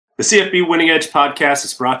The CFB Winning Edge podcast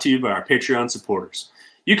is brought to you by our Patreon supporters.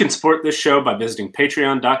 You can support this show by visiting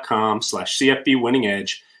patreon.com/CFB Winning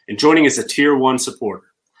Edge and joining as a Tier 1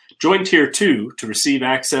 supporter. Join Tier 2 to receive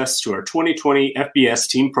access to our 2020 FBS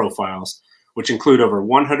team profiles, which include over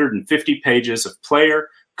 150 pages of player,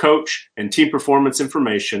 coach, and team performance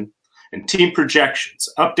information, and team projections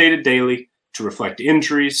updated daily to reflect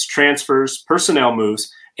injuries, transfers, personnel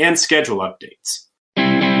moves, and schedule updates.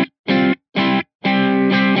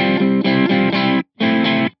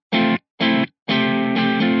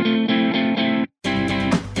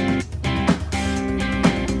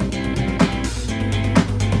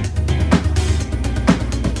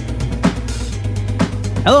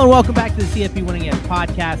 Hello and welcome back to the CFB Winning Edge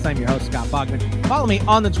podcast. I'm your host, Scott Bogman. Follow me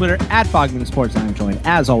on the Twitter at Bogman Sports. I'm joined,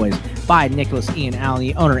 as always, by Nicholas Ian Allen,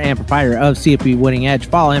 the owner and proprietor of CFB Winning Edge.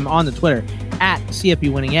 Follow him on the Twitter at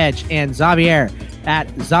CFB Winning Edge, and Xavier at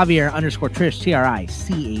Xavier_Triche,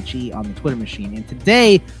 Triche on the Twitter machine. And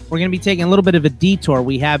today we're going to be taking a little bit of a detour.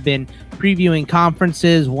 We have been previewing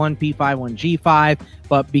conferences, 1P5, 1G5,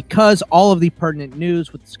 but because all of the pertinent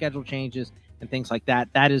news with the schedule changes and things like that,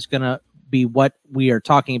 that is going to be what we are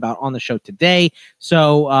talking about on the show today.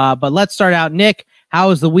 So, but let's start out. Nick, how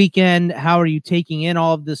was the weekend? How are you taking in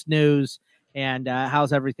all of this news? And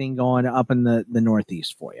how's everything going up in the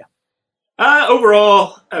Northeast for you?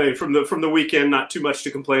 Overall, I mean, from the weekend, not too much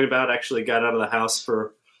to complain about. Actually got out of the house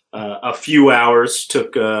for a few hours,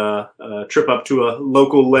 took a trip up to a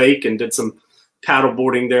local lake and did some paddle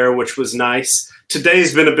boarding there, which was nice.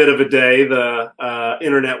 Today's been a bit of a day. The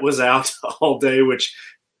internet was out all day, which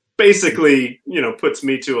basically, puts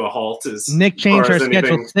me to a halt. As Nick changed our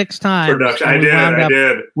schedule 6 times. Production. I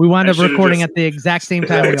did. We wound up recording at the exact same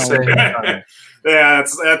time. We always yeah,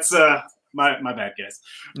 that's my bad, guys.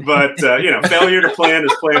 But failure to plan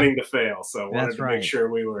is planning to fail. So wanted to make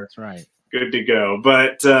sure we were good to go.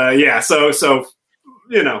 But so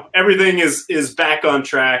everything is back on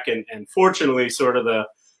track, and fortunately, sort of the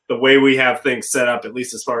way we have things set up, at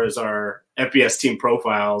least as far as our FBS team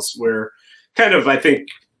profiles, we're kind of, I think,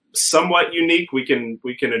 somewhat unique. We can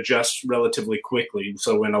adjust relatively quickly.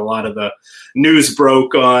 So when a lot of the news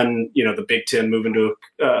broke on the Big Ten moving to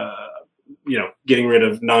getting rid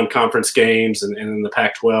of non-conference games and then the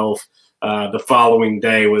Pac-12, the following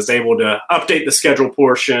day was able to update the schedule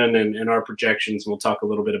portion and our projections. We'll talk a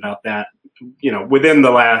little bit about that. Within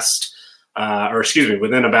the last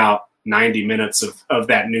within about 90 minutes of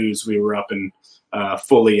that news, we were up and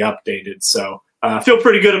fully updated. So feel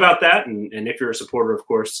pretty good about that, and if you're a supporter, of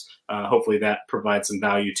course, hopefully that provides some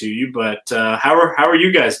value to you. But how are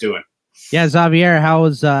you guys doing? Yeah, Xavier,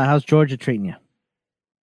 how's Georgia treating you?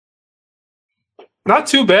 Not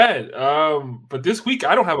too bad. But this week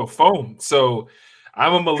I don't have a phone, so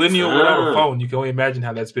I'm a millennial without a phone. You can only imagine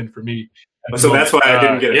how that's been for me. So that's why I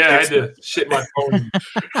didn't get a text. I had to ship my phone.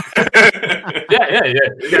 Yeah.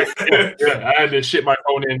 I had to ship my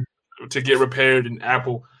phone in to get repaired, and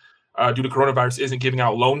Apple, due to coronavirus, isn't giving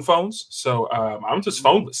out loan phones, so I'm just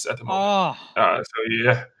phoneless at the moment.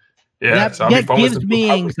 That gives me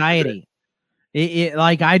anxiety.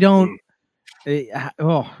 I don't.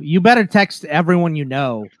 You better text everyone you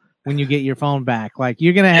know when you get your phone back. Like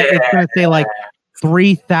it's gonna say like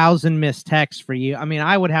 3,000 missed texts for you. I mean,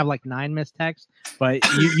 I would have like 9 missed texts, but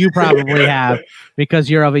you probably have, because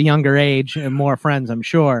you're of a younger age and more friends, I'm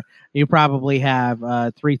sure. You probably have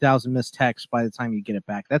 3,000 missed texts by the time you get it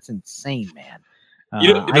back. That's insane, man. I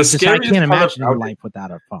can't imagine your life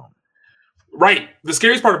without a phone. Right. The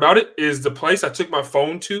scariest part about it is the place I took my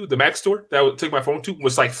phone to, the Mac store that I took my phone to,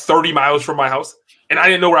 was like 30 miles from my house, and I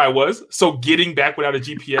didn't know where I was. So getting back without a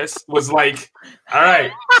GPS was like, all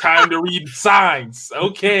right, time to read signs.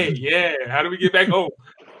 Okay, yeah. How do we get back home?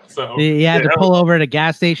 So you had to pull over at a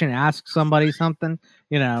gas station and ask somebody something.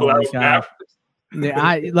 Listen,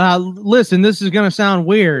 this is going to sound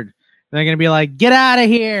weird. They're going to be like, get out of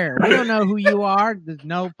here. We don't know who you are. There's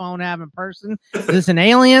no phone having person. Is this an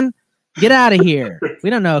alien? Get out of here. We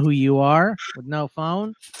don't know who you are with no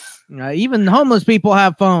phone. Even homeless people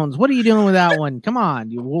have phones. What are you doing with that one? Come on.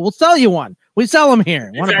 We'll sell you one. We sell them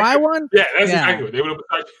here. Want to buy one? Yeah, that's exactly what they would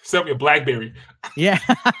have sell me a BlackBerry. Yeah.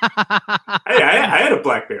 I had a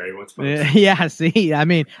BlackBerry once. Yeah, see, I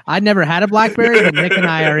mean, I never had a BlackBerry, but Nick and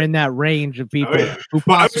I are in that range of people who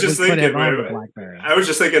possibly could have owned a BlackBerry. I was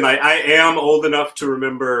just thinking, I am old enough to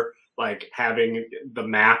remember like having the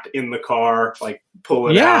map in the car, like pull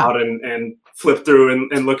it out and flip through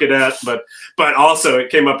and look at it. But also it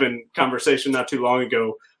came up in conversation not too long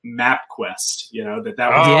ago, MapQuest, that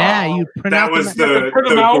was you print that out was the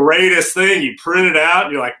greatest thing. You print it out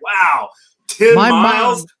and you're like, wow, 10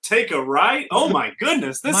 miles, take a right. Oh my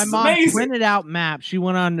goodness, this is amazing. My mom printed out maps. She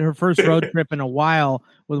went on her first road trip in a while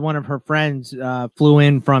with one of her friends, flew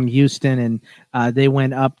in from Houston, and they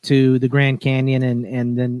went up to the Grand Canyon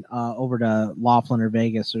and then over to Laughlin or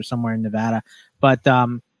Vegas or somewhere in Nevada. But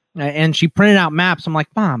and she printed out maps. I'm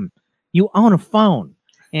like, Mom, you own a phone,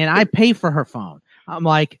 and I pay for her phone. I'm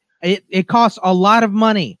like, it costs a lot of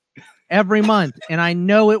money every month, and I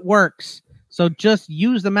know it works. So just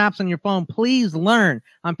use the maps on your phone. Please learn.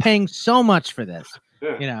 I'm paying so much for this,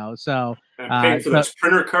 so. I'm paying for those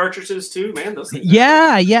printer cartridges too, man. Those things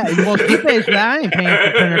yeah. Well, she pays for that. I ain't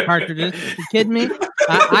paying for printer cartridges. You kidding me?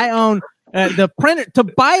 I own the printer. To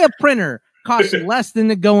buy a printer costs less than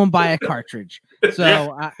to go and buy a cartridge.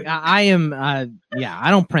 So I am, I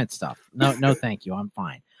don't print stuff. No, thank you. I'm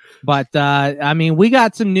fine. But we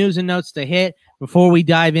got some news and notes to hit before we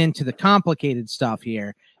dive into the complicated stuff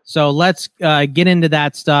here. So let's get into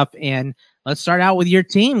that stuff, and let's start out with your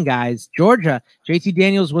team, guys. Georgia. JT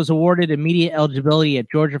Daniels was awarded immediate eligibility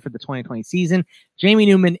at Georgia for the 2020 season. Jamie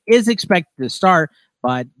Newman is expected to start,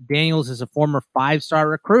 but Daniels is a former 5-star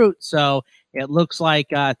recruit, so it looks like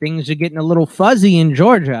things are getting a little fuzzy in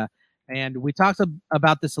Georgia. And we talked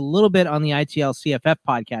about this a little bit on the ITL CFF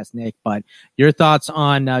podcast, Nick, but your thoughts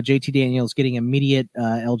on JT Daniels getting immediate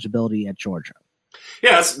eligibility at Georgia?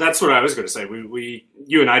 Yeah, that's what I was going to say.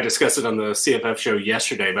 You and I discussed it on the CFF show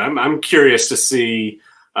yesterday, but I'm curious to see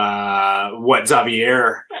what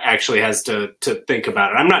Xavier actually has to think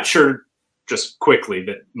about it. I'm not sure, just quickly,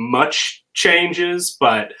 that much changes,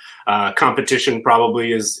 but competition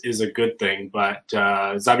probably is a good thing. But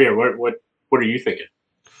Xavier, what are you thinking?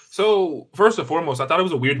 So first and foremost, I thought it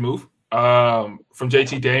was a weird move from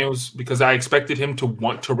JT Daniels because I expected him to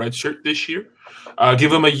want to redshirt this year.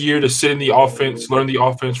 Give him a year to sit in the offense, learn the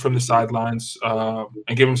offense from the sidelines,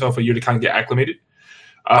 and give himself a year to kind of get acclimated.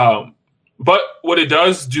 But what it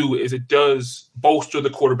does do is it does bolster the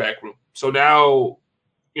quarterback room. So now,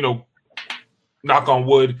 knock on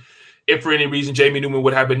wood, if for any reason Jamie Newman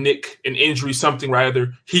would have an injury, something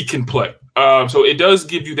rather, he can play. So it does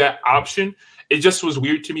give you that option. It just was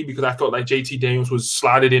weird to me because I felt like JT Daniels was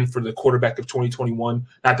slotted in for the quarterback of 2021,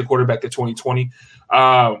 not the quarterback of 2020.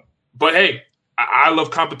 But hey, I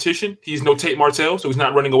love competition. He's no Tate Martell, so he's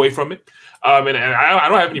not running away from it. And I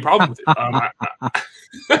don't have any problem with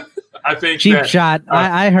it. I think cheap shot.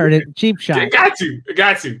 I heard it. Cheap shot. Got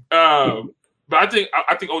to. But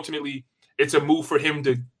I think ultimately it's a move for him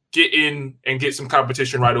to get in and get some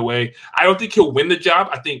competition right away. I don't think he'll win the job.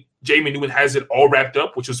 I think Jamie Newman has it all wrapped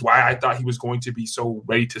up, which is why I thought he was going to be so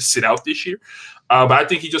ready to sit out this year. But I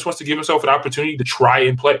think he just wants to give himself an opportunity to try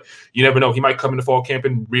and play. You never know. He might come into fall camp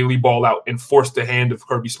and really ball out and force the hand of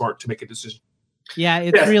Kirby Smart to make a decision. Yeah,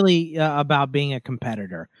 it's really about being a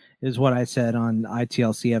competitor is what I said on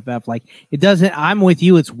ITL CFF. Like, it doesn't – I'm with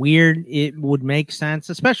you. It's weird. It would make sense,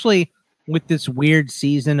 especially with this weird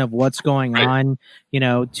season of what's going on,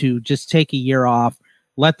 to just take a year off,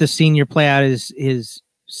 let the senior play out his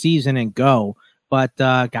season and go. But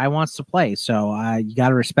guy wants to play, so you got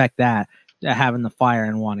to respect that, having the fire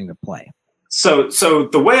and wanting to play. So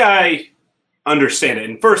the way I understand it,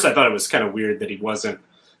 and first I thought it was kind of weird that he wasn't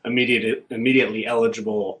immediately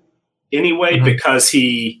eligible anyway, because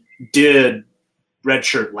he did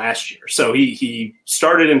redshirt last year. So he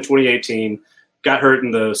started in 2018, got hurt in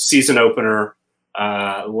the season opener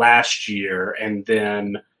last year, and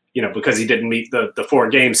then because he didn't meet the 4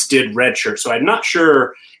 games, did redshirt. So I'm not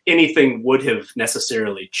sure anything would have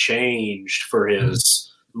necessarily changed for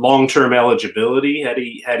his long-term eligibility had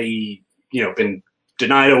he been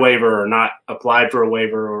denied a waiver or not applied for a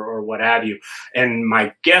waiver or what have you. And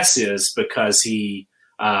my guess is because he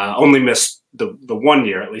only missed the 1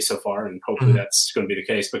 year, at least so far, and hopefully that's going to be the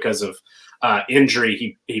case because of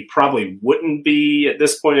injury, he probably wouldn't be at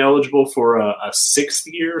this point eligible for a 6th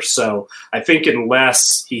year. So I think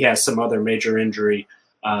unless he has some other major injury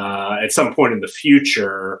at some point in the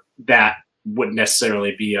future, that wouldn't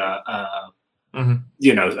necessarily be a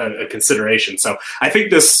consideration. So I think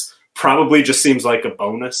this probably just seems like a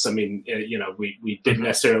bonus. I mean, we didn't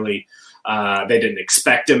necessarily they didn't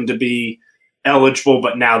expect him to be eligible,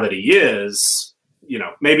 but now that he is,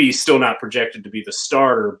 maybe he's still not projected to be the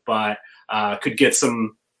starter, but could get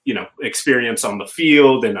some, experience on the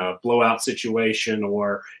field in a blowout situation,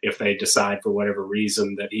 or if they decide for whatever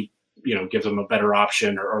reason that he, gives them a better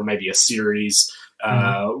option or maybe a series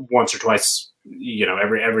once or twice,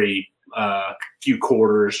 every few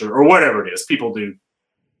quarters or whatever it is. People do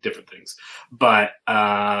different things, but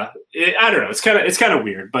I don't know. It's kind of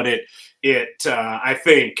weird, but I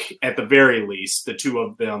think at the very least, the two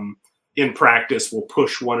of them in practice will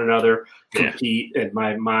push one another compete. And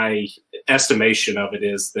my estimation of it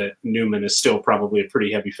is that Newman is still probably a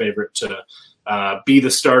pretty heavy favorite to be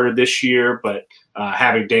the starter this year, but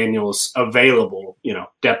having Daniels available,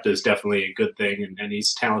 depth is definitely a good thing, and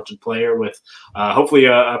he's a talented player with hopefully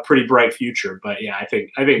a pretty bright future. But yeah, I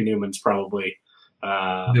think Newman's probably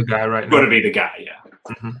the guy right now. Going to be the guy.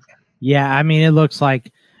 Yeah. Mm-hmm. Yeah. I mean, it looks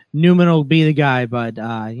like Newman will be the guy, but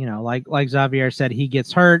like Xavier said, he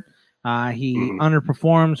gets hurt. He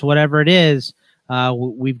underperforms, whatever it is.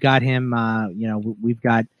 We've got him. We've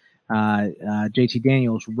got JT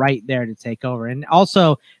Daniels right there to take over, and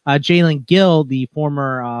also Jalen Gill, the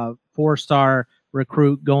former 4-star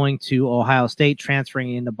recruit going to Ohio State,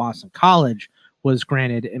 transferring into Boston College, was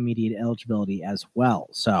granted immediate eligibility as well.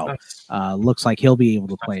 So looks like he'll be able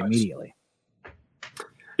to play immediately.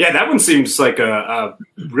 Yeah, that one seems like a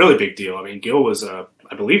really big deal. I mean, Gill was I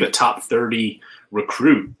believe a top 30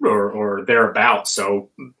 recruit or thereabouts. So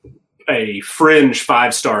a fringe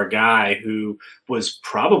 5-star guy who was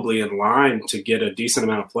probably in line to get a decent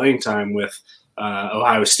amount of playing time with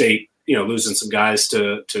Ohio State, losing some guys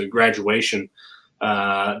to graduation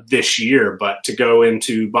this year. But to go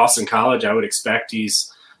into Boston College, I would expect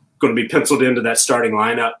he's going to be penciled into that starting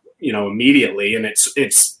lineup, immediately. And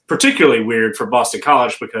it's particularly weird for Boston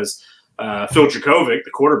College because Phil Dracovic,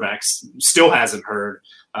 the quarterback, still hasn't heard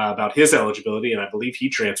about his eligibility, and I believe he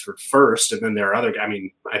transferred first. And then there are other. I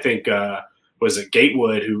mean, I think was it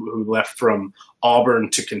Gatewood who left from Auburn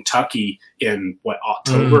to Kentucky in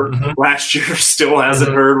October last year, still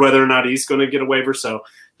hasn't heard whether or not he's going to get a waiver. So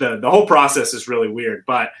the whole process is really weird.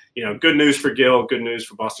 But good news for Gill, good news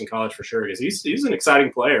for Boston College for sure, because he's an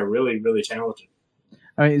exciting player, really really talented.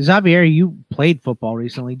 All right, Xavier, you played football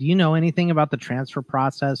recently. Do you know anything about the transfer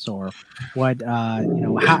process, or what?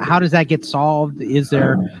 How does that get solved? Is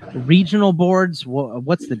there regional boards?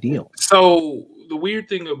 What's the deal? So the weird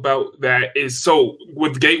thing about that is,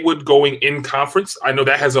 with Gatewood going in conference, I know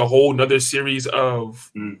that has a whole nother series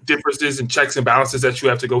of differences and checks and balances that you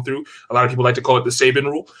have to go through. A lot of people like to call it the Saban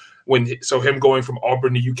rule. Him going from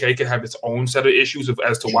Auburn to UK can have its own set of issues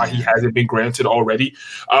as to why he hasn't been granted already.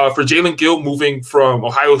 For Jalen Gill moving from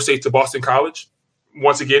Ohio State to Boston College,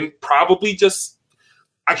 once again, probably just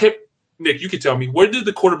Nick, you can tell me, where did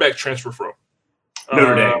the quarterback transfer from?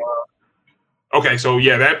 Notre Dame. Okay, so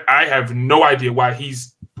yeah, that I have no idea why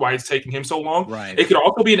it's taking him so long. Right. It could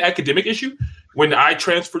also be an academic issue. When I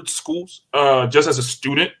transferred schools, just as a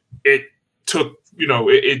student, it took.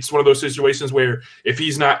 It's one of those situations where if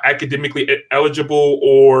he's not academically eligible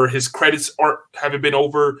or his credits haven't been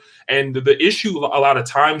over, and the issue a lot of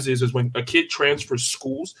times is when a kid transfers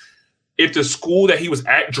schools, if the school that he was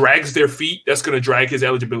at drags their feet, that's going to drag his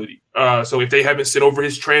eligibility. So if they haven't sent over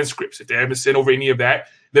his transcripts, if they haven't sent over any of that,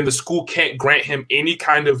 then the school can't grant him any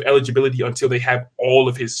kind of eligibility until they have all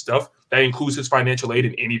of his stuff. That includes his financial aid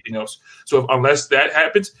and anything else. So unless that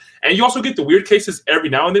happens, and you also get the weird cases every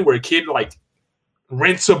now and then where a kid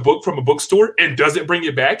rents a book from a bookstore and doesn't bring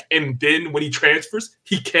it back, and then when he transfers,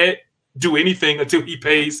 he can't do anything until he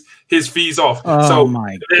pays his fees off. Oh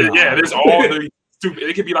my God. Yeah, there's all the stupid.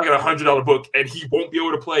 It could be like a $100 book, and he won't be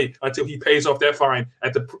able to play until he pays off that fine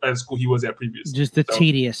at the school he was at previously. Just the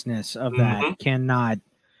tediousness of that cannot.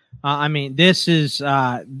 This is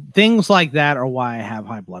things like that are why I have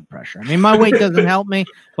high blood pressure. I mean, my weight doesn't help me,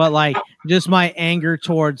 but just my anger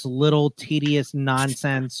towards little tedious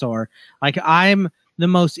nonsense, or I'm the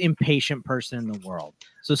most impatient person in the world.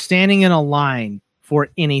 So standing in a line for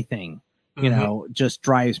anything, just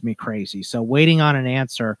drives me crazy. So waiting on an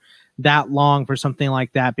answer that long for something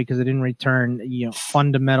like that because it didn't return,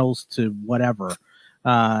 fundamentals to whatever,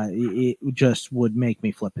 it just would make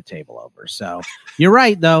me flip a table over. So you're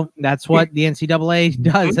right, though. That's what the NCAA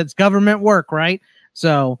does. That's government work, right?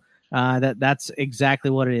 So that's exactly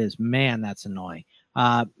what it is. Man, that's annoying.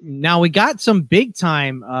 Now we got some big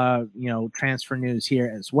time, transfer news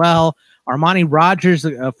here as well. Armani Rogers,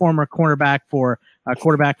 a former quarterback for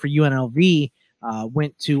UNLV,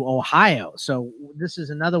 went to Ohio. So this is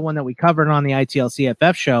another one that we covered on the ITL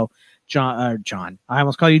CFF show. John, I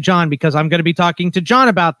almost call you John because I'm going to be talking to John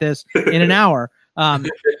about this in an hour.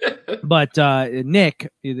 But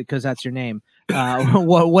Nick, because that's your name.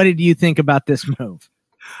 What did you think about this move?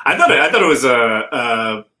 I thought it was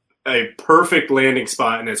a perfect landing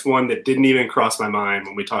spot, and it's one that didn't even cross my mind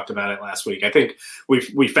when we talked about it last week. I think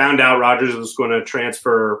we found out Rogers was going to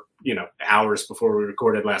transfer hours before we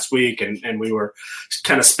recorded last week, and we were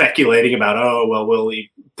kind of speculating about, will he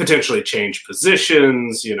potentially change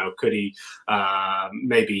positions? Could he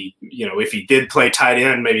maybe, if he did play tight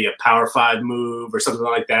end, maybe a Power 5 move or something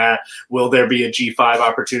like that? Will there be a G5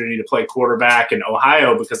 opportunity to play quarterback in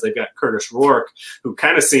Ohio because they've got Curtis Rourke, who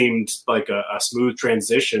kind of seemed like a smooth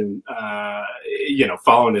transition,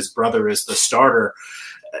 following his brother as the starter.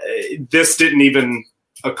 This didn't even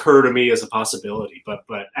occur to me as a possibility,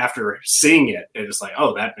 but after seeing it, it was like,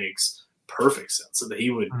 that makes perfect sense. So that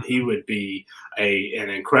he would be an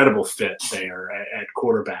incredible fit there at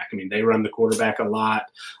quarterback. I mean, they run the quarterback a lot.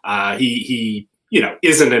 He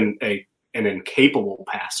isn't an incapable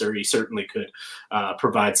passer. He certainly could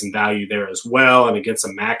provide some value there as well. And against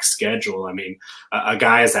a max schedule, I mean, a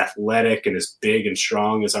guy as athletic and as big and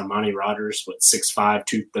strong as Armani Rodgers, 6'5",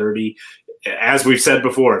 230. As we've said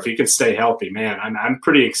before, if he can stay healthy, man, I'm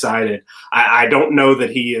pretty excited. I don't know that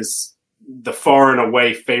he is the far and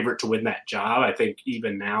away favorite to win that job. I think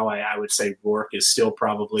even now I would say Rourke is still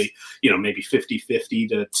probably, maybe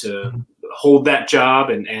 50-50 to hold that job.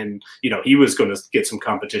 And he was going to get some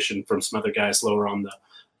competition from some other guys lower on the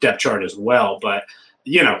depth chart as well. But,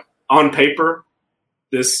 on paper,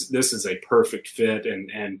 this is a perfect fit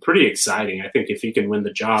and pretty exciting. I think if he can win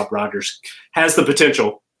the job, Rodgers has the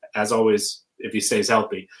potential, as always, if he stays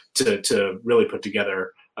healthy, to really put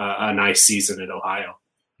together a nice season at Ohio.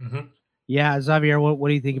 Mm-hmm. Yeah, Xavier, what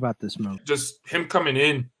do you think about this move? Just him coming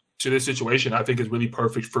in to this situation, I think is really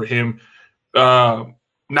perfect for him. Not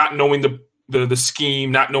knowing the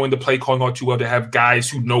scheme, not knowing the play calling all too well, to have guys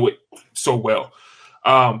who know it so well.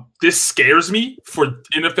 This scares me for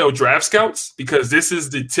NFL draft scouts because this is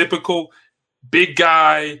the typical big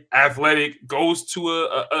guy, athletic, goes to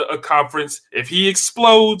a conference. If he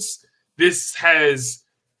explodes,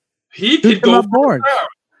 he could go board.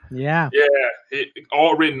 Yeah,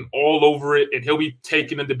 all written all over it, and he'll be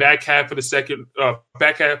taken in the back half of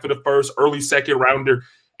the first, early second rounder,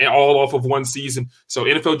 and all off of one season. So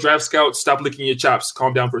NFL draft scouts, stop licking your chops.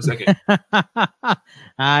 Calm down for a second.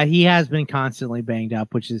 He has been constantly banged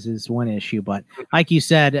up, which is his one issue. But like you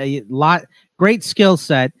said, great skill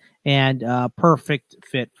set. And perfect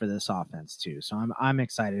fit for this offense too. So I'm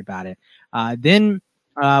excited about it. Then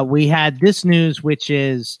we had this news, which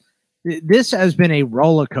is this has been a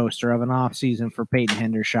roller coaster of an offseason for Peyton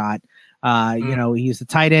Hendershot. He's the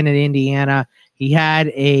tight end at Indiana. He had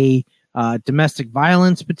a domestic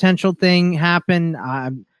violence potential thing happen.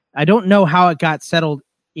 I don't know how it got settled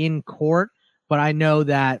in court, but I know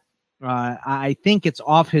that I think it's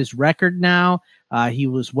off his record now. He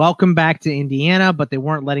was welcomed back to Indiana, but they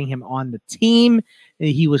weren't letting him on the team.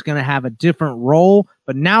 He was going to have a different role,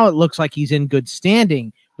 but now it looks like he's in good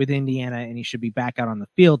standing with Indiana, and he should be back out on the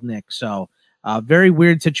field, Nick. So very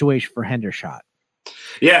weird situation for Hendershot.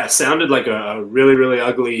 Yeah, it sounded like a really, really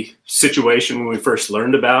ugly situation when we first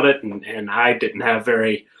learned about it, and I didn't have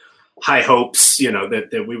very high hopes,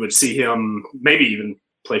 that we would see him maybe even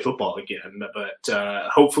play football again. But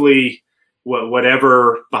hopefully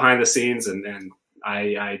whatever behind the scenes, and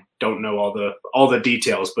I don't know all the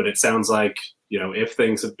details, but it sounds like, if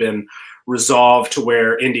things have been resolved to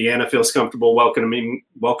where Indiana feels comfortable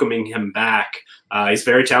welcoming him back. He's a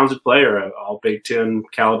very talented player, all Big Ten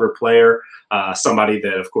caliber player, somebody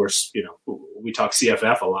that, of course, we talk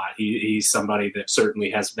CFF a lot. He's somebody that certainly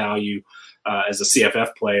has value as a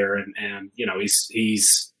CFF player, and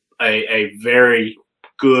he's a very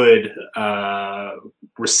good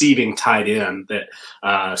receiving tight end that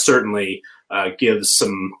certainly gives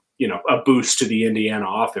some a boost to the Indiana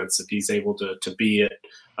offense if he's able to be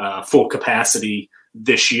at full capacity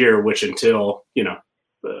this year, which until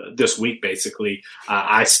this week basically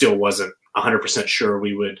I still wasn't 100% sure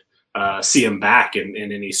we would see him back in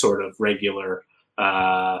any sort of regular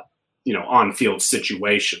on-field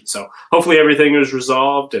situation. So hopefully everything is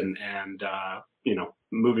resolved and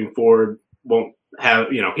moving forward won't have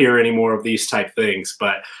hear any more of these type things,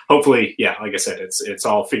 but hopefully, like I said, it's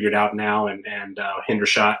all figured out now, and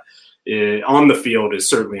Hendershot on the field is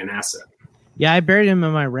certainly an asset. Yeah, I buried him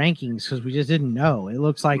in my rankings because we just didn't know. It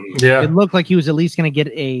looked like he was at least going to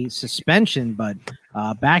get a suspension, but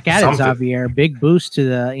back at it, Xavier, big boost to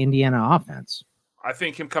the Indiana offense. I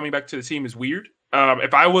think him coming back to the team is weird.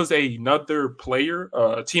 If I was another player,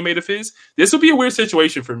 teammate of his, this would be a weird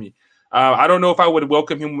situation for me. I don't know if I would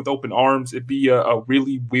welcome him with open arms. It'd be a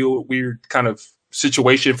really weird kind of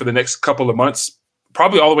situation for the next couple of months,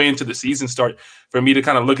 probably all the way into the season start, for me to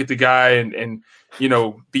kind of look at the guy and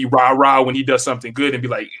be rah-rah when he does something good and be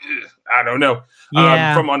like, I don't know.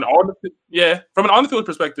 Yeah. From an on-the-field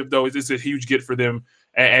perspective, though, it's a huge get for them,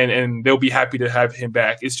 and they'll be happy to have him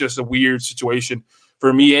back. It's just a weird situation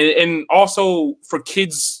for me, and also for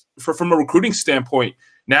kids, from a recruiting standpoint.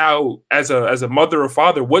 Now, as a mother or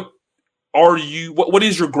father, what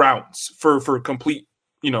is your grounds for complete,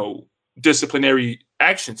 disciplinary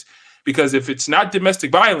actions? Because if it's not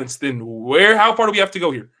domestic violence, then how far do we have to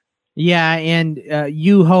go here? Yeah, and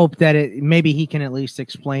you hope that maybe he can at least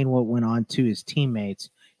explain what went on to his teammates,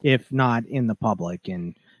 if not in the public.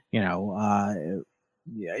 And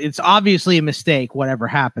it's obviously a mistake. Whatever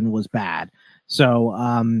happened was bad. So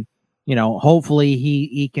hopefully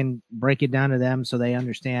he can break it down to them so they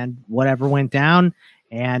understand whatever went down.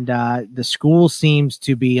 And the school seems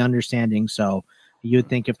to be understanding. So you'd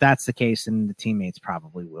think if that's the case, then the teammates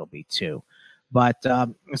probably will be too. But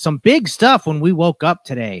some big stuff when we woke up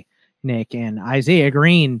today, Nick, and Isaiah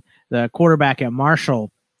Green, the quarterback at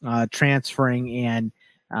Marshall, transferring, and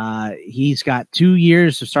he's got 2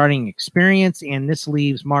 years of starting experience, and this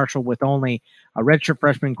leaves Marshall with only a redshirt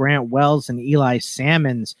freshman, Grant Wells, and Eli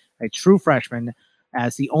Sammons, a true freshman,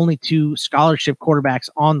 as the only 2 scholarship quarterbacks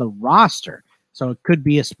on the roster. So it could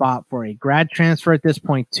be a spot for a grad transfer at this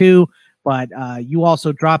point too, but you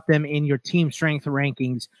also dropped them in your team strength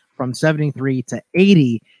rankings from 73 to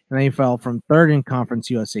 80, and they fell from 3rd in Conference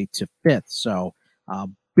USA to 5th. So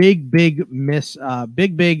big miss,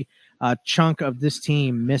 big chunk of this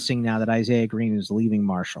team missing now that Isaiah Green is leaving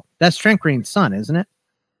Marshall. That's Trent Green's son, isn't it?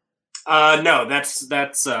 No, that's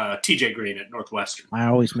TJ Green at Northwestern. I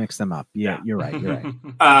always mix them up. Yeah, you're right.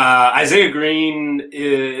 Isaiah Green,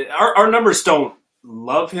 our numbers don't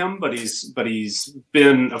love him, but he's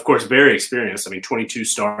been, of course, very experienced. I mean, 22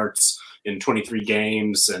 starts in 23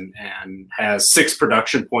 games and has 6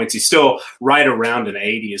 production points. He's still right around an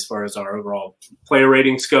 80 as far as our overall player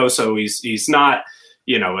ratings go. So he's not,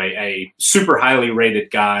 a super highly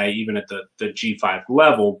rated guy, even at the G5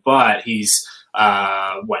 level, but he's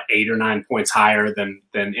 8 or 9 points higher than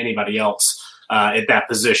anybody else at that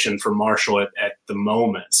position for Marshall at the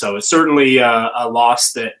moment. So it's certainly a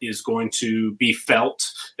loss that is going to be felt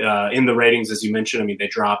in the ratings, as you mentioned. I mean, they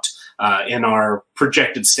dropped in our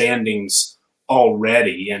projected standings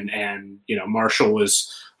already, and Marshall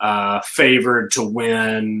was favored to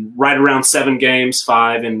win right around 7 games,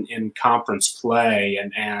 5 in conference play,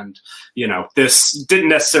 and this didn't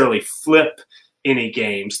necessarily flip any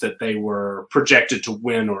games that they were projected to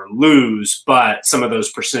win or lose, but some of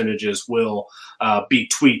those percentages will be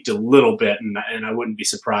tweaked a little bit, and I wouldn't be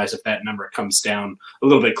surprised if that number comes down a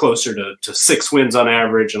little bit closer to 6 wins on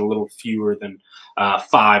average and a little fewer than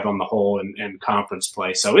 5 on the whole in conference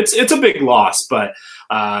play. So it's a big loss, but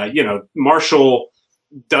Marshall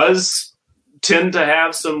does tend to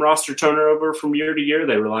have some roster turnover from year to year.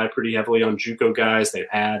 They rely pretty heavily on JUCO guys. They've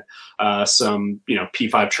had some,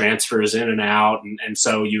 P5 transfers in and out. And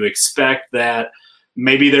so you expect that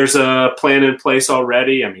maybe there's a plan in place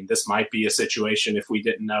already. I mean, this might be a situation if we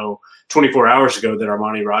didn't know 24 hours ago that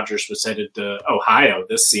Armani Rogers was headed to Ohio.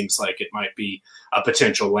 This seems like it might be a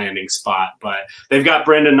potential landing spot. But they've got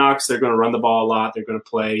Brandon Knox. They're going to run the ball a lot. They're going to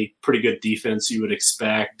play pretty good defense, you would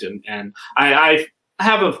expect. And I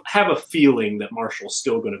have a feeling that Marshall's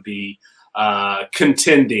still going to be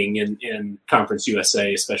contending in Conference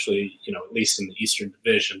USA, especially, at least in the Eastern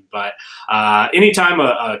Division. But anytime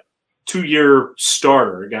a 2-year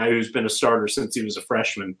starter, a guy who's been a starter since he was a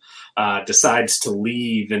freshman, decides to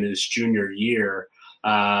leave in his junior year,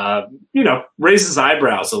 raises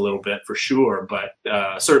eyebrows a little bit for sure. But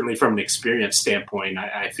certainly from an experience standpoint,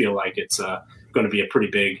 I feel like it's going to be a pretty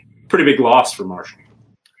big loss for Marshall.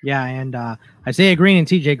 Yeah, and Isaiah Green and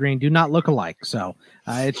TJ Green do not look alike, so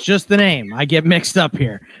it's just the name. I get mixed up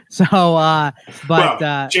here. So, JD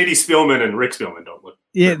Spielman and Rick Spielman don't look.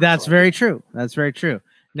 Yeah, that's very true. That's very true.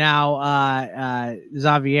 Now,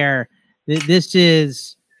 Xavier, this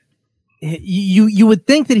is you would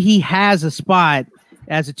think that he has a spot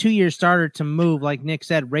as a 2-year starter to move, like Nick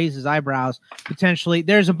said, raise his eyebrows. Potentially,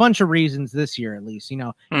 there's a bunch of reasons this year, at least.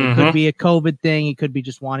 It could be a COVID thing. He could be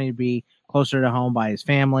just wanting to be closer to home by his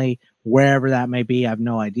family, wherever that may be. I have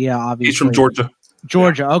no idea. Obviously, he's from Georgia.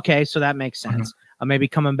 Georgia, yeah. Okay, so that makes sense. Maybe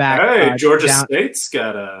coming back. Hey, Georgia State's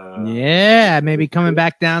got a. Yeah, maybe coming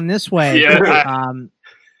back down this way. Yeah.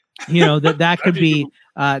 That could be.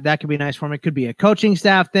 That could be nice for him. It could be a coaching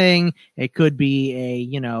staff thing. It could be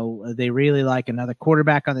they really like another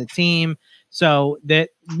quarterback on the team. So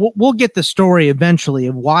that we'll get the story eventually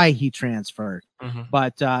of why he transferred. Mm-hmm.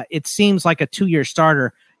 But it seems like a 2-year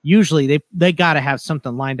starter. Usually they got to have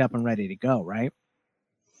something lined up and ready to go, right?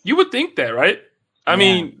 You would think that, right? I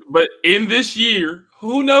mean, but in this year,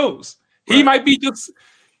 who knows? Right. He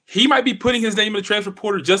might be putting his name in the transfer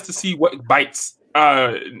portal just to see what bites.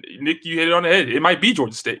 Nick, you hit it on the head. It might be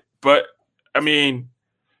Georgia State, but I mean,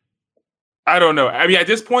 I don't know. I mean, at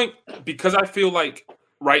this point, because I feel like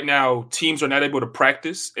right now teams are not able to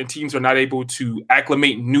practice and teams are not able to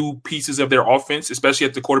acclimate new pieces of their offense, especially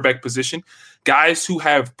at the quarterback position. Guys who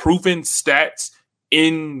have proven stats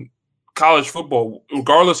in college football,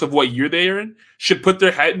 regardless of what year they are in, should put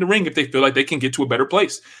their hat in the ring if they feel like they can get to a better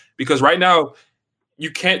place. Because right now,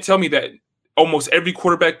 you can't tell me that almost every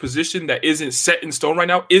quarterback position that isn't set in stone right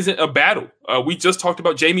now isn't a battle. We just talked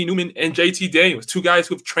about Jamie Newman and JT Daniels, two guys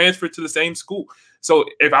who have transferred to the same school. So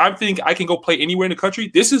if I think I can go play anywhere in the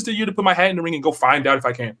country, this is the year to put my hat in the ring and go find out if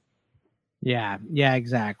I can. Yeah,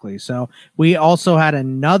 exactly. So we also had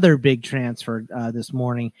another big transfer this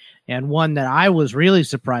morning, and one that I was really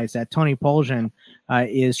surprised at. Tony Poljan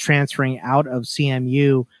is transferring out of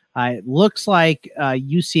CMU. It looks like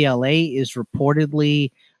UCLA is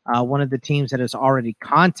reportedly one of the teams that has already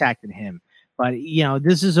contacted him. But,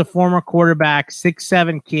 this is a former quarterback,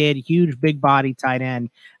 6'7" kid, huge, big body tight end,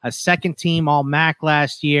 a second team All-MAC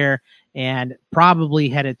last year, and probably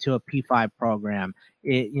headed to a P5 program.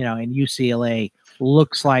 In UCLA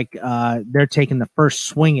looks like they're taking the first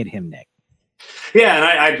swing at him, Nick. Yeah, and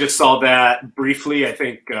I just saw that briefly. I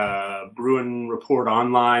think Bruin Report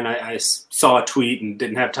Online, I saw a tweet and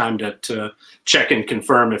didn't have time to check and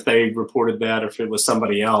confirm if they reported that or if it was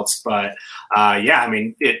somebody else. But, yeah, I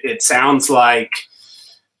mean, it sounds like,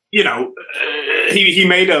 he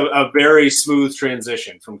made a very smooth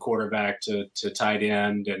transition from quarterback to tight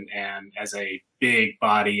end and as a big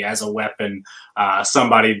body, as a weapon,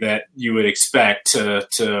 somebody that you would expect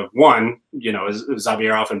to one, as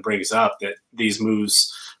Xavier often brings up, that these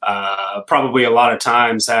moves probably a lot of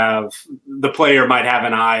times the player might have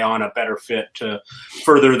an eye on a better fit to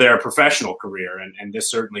further their professional career. And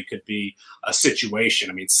this certainly could be a situation.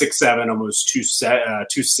 I mean, 6'7", almost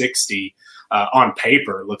 260, on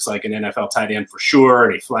paper, looks like an NFL tight end for sure,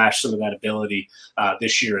 and he flashed some of that ability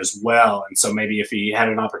this year as well. And so maybe if he had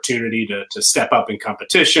an opportunity to step up in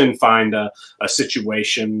competition, find a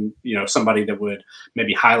situation, somebody that would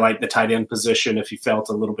maybe highlight the tight end position if he felt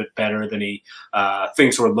a little bit better than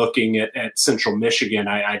things were looking at Central Michigan,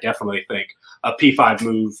 I definitely think a P5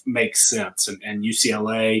 move makes sense. And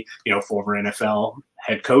UCLA, former NFL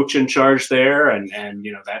head coach in charge there, and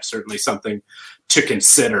that's certainly something to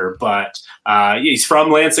consider. But he's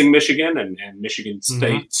from Lansing, Michigan, and Michigan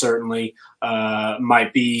State certainly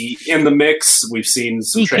might be in the mix. We've seen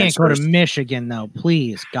some transfers. Can't go to Michigan, though.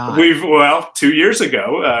 Please, God. 2 years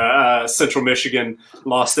ago, Central Michigan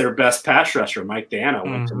lost their best pass rusher, Mike Dana,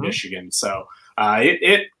 went to Michigan. So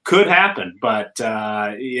it could happen, but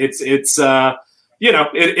it's a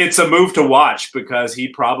move to watch because he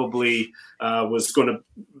probably was going to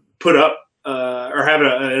put up or have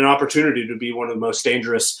an opportunity to be one of the most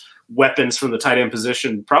dangerous weapons from the tight end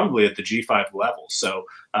position, probably at the G5 level. So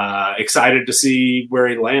excited to see where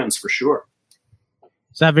he lands for sure.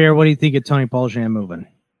 Xavier, what do you think of Tony Poljan moving?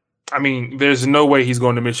 I mean, there's no way he's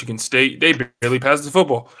going to Michigan State. They barely passed the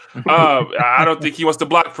football. I don't think he wants to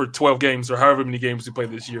block for 12 games or however many games he played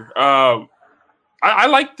this year. I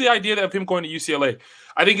like the idea of him going to UCLA.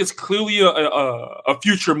 I think it's clearly a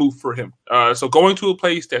future move for him. So going to a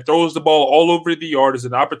place that throws the ball all over the yard is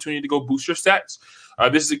an opportunity to go boost your stats.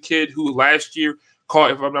 This is a kid who last year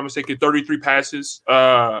caught, if I'm not mistaken, 33 passes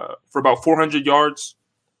for about 400 yards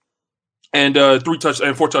and 4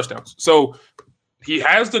 touchdowns. So he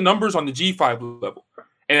has the numbers on the G5 level.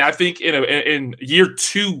 And I think in year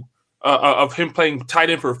 2 of him playing tight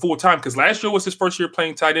end for full time, because last year was his first year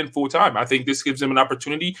playing tight end full time. I think this gives him an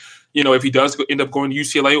opportunity, if he does end up going to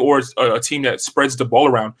UCLA or a team that spreads the ball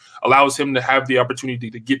around, allows him to have the opportunity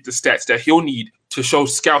to get the stats that he'll need to show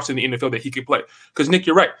scouts in the NFL that he could play. Because, Nick,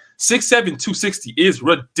 you're right. 6'7", 260 is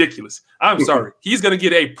ridiculous. I'm sorry. He's going to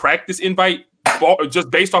get a practice invite just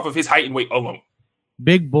based off of his height and weight alone.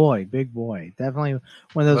 Big boy. Definitely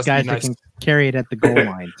one of those guys that can carry it at the goal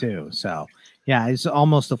line, too. So, yeah, he's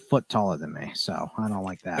almost a foot taller than me, so I don't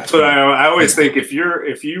like that. But I always think if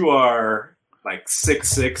you are like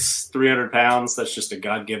 6'6", 300 pounds, that's just a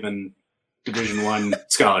God-given Division I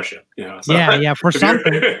scholarship. So yeah, for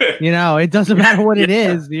something. It doesn't matter what it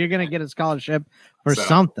is, you're going to get a scholarship for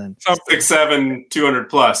something. 6'7", 200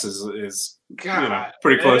 plus is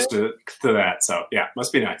pretty close to that. So yeah,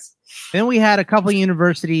 must be nice. Then we had a couple of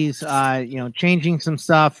universities, changing some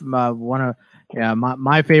stuff.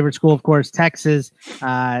 My favorite school, of course, Texas,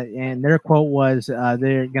 and their quote was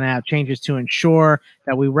they're going to have changes to ensure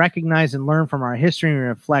that we recognize and learn from our history and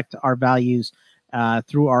reflect our values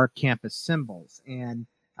through our campus symbols. And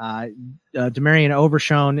Demarion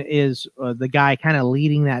Overshone is the guy kind of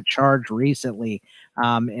leading that charge recently,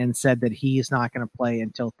 and said that he is not going to play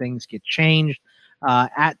until things get changed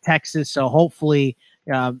at Texas. So hopefully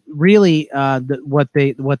really, what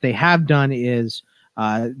they have done is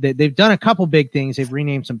they've done a couple big things. They've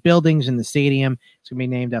renamed some buildings in the stadium. It's going to be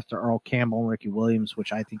named after Earl Campbell and Ricky Williams,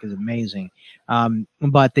 which I think is amazing.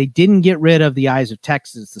 But they didn't get rid of the Eyes of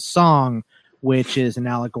Texas, the song, which is an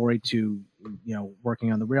allegory to,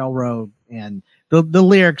 working on the railroad, and the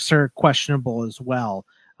lyrics are questionable as well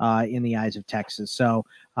in the Eyes of Texas. So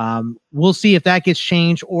we'll see if that gets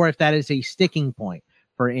changed or if that is a sticking point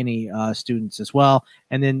for any students as well.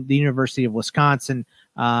 And then the University of Wisconsin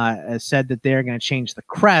has said that they're going to change the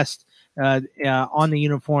crest on the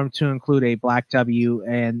uniform to include a black W,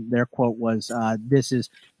 and their quote was, "This is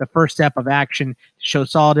the first step of action to show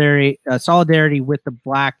solidarity with the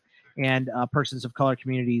black and persons of color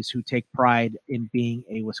communities who take pride in being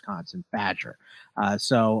a Wisconsin Badger."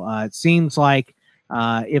 So it seems like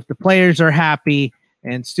if the players are happy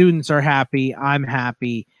and students are happy, I'm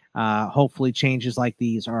happy. Hopefully changes like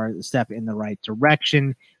these are a step in the right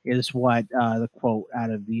direction, is what the quote out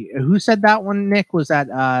of who said that one, Nick? Was that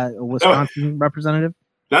a Wisconsin representative?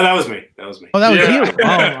 No, that was me. Oh, that was you. Oh,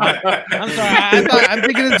 I'm sorry. I'm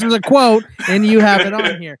thinking this is a quote, and you have it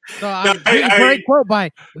on here. So great quote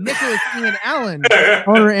by Nicholas Ian Allen,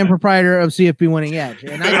 owner and proprietor of CFP Winning Edge.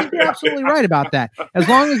 And I think you're absolutely right about that. As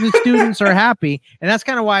long as the students are happy, and that's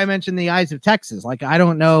kind of why I mentioned the Eyes of Texas. Like, I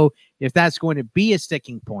don't know if that's going to be a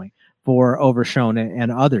sticking point for Overshone and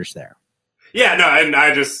others there. Yeah, no, and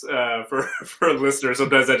I just for listeners,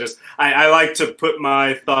 sometimes I like to put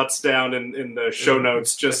my thoughts down in the show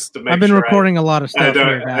notes just to make sure. I've been recording a lot of stuff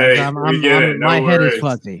here, guys. My head is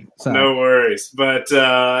fuzzy. So. No worries, but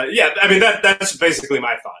yeah, I mean that's basically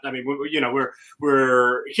my thought. I mean,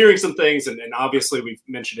 we're hearing some things, and obviously we've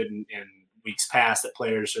mentioned it in weeks past that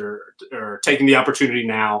players are taking the opportunity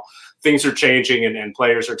now. Things are changing, and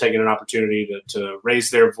players are taking an opportunity to raise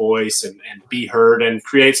their voice and be heard and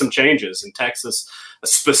create some changes. In Texas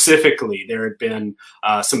specifically, there had been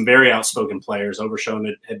some very outspoken players.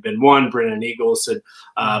 Overshone had been one. Brennan Eagles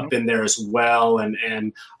had been there as well. And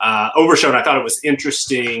Overshone, I thought it was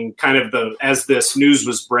interesting, kind of as this news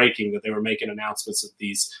was breaking, that they were making announcements of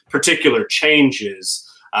these particular changes,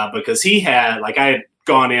 because he had, like I had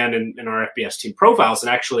gone in our FBS team profiles and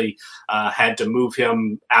actually had to move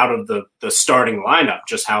him out of the starting lineup.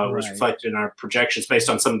 Just how it was reflected in our projections based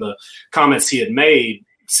on some of the comments he had made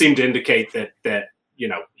seemed to indicate that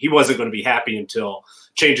he wasn't going to be happy until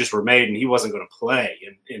changes were made, and he wasn't going to play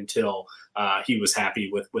until he was happy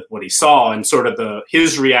with what he saw. And sort of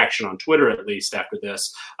his reaction on Twitter, at least after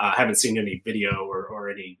this, haven't seen any video or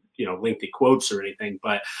any lengthy quotes or anything,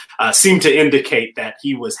 but seemed to indicate that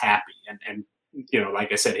he was happy. And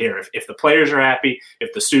like I said here, if the players are happy,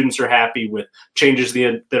 if the students are happy with changes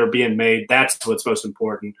that are being made, that's what's most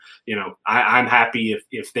important. I'm happy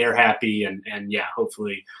if they're happy, and yeah,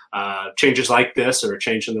 hopefully changes like this are a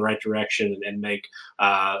change in the right direction and make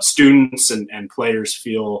students and players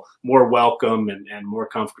feel more welcome and more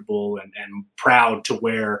comfortable and proud to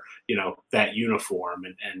wear that uniform.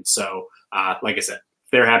 And so, like I said,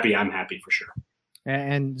 if they're happy, I'm happy for sure.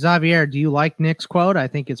 And Xavier, do you like Nick's quote? I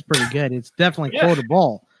think it's pretty good. It's definitely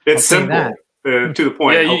quotable. It's simple, to the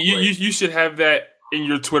point. Yeah, you should have that in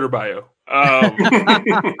your Twitter bio.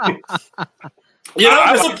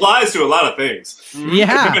 This applies to a lot of things.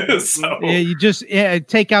 Yeah. So. Yeah, you just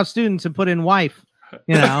take out students and put in wife.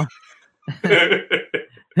 If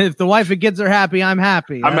the wife and kids are happy, I'm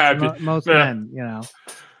happy. I'm happy. Most men,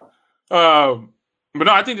 But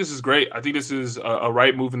no, I think this is great. I think this is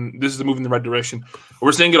a move in the right direction.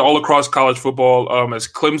 We're seeing it all across college football. As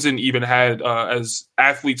Clemson even had as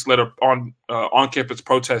athletes led on campus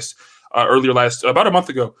protests earlier about a month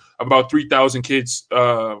ago, about 3,000 kids.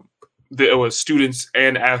 There was students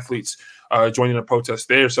and athletes joining a protest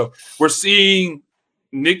there. So we're seeing,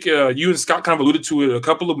 Nick, you and Scott kind of alluded to it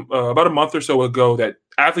about a month or so ago, that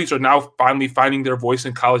athletes are now finally finding their voice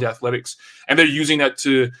in college athletics, and they're using that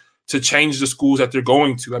to change the schools that they're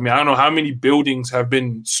going to. I mean, I don't know how many buildings how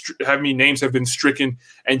many names have been stricken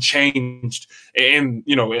and changed. And,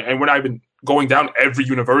 and we're not even going down every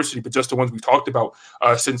university, but just the ones we talked about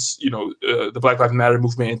since, the Black Lives Matter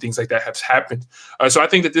movement and things like that have happened. So I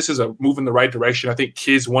think that this is a move in the right direction. I think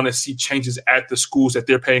kids want to see changes at the schools that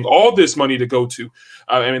they're paying all this money to go to.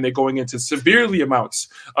 And they're going into severely amounts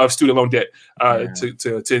of student loan debt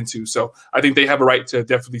to attend to. So I think they have a right to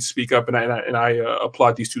definitely speak up. And I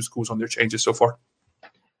applaud these two schools on their changes so far.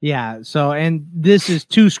 Yeah. So, and this is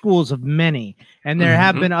two schools of many, and there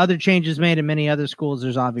have been other changes made in many other schools.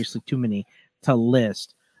 There's obviously too many to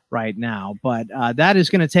list right now, but that is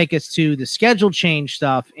going to take us to the schedule change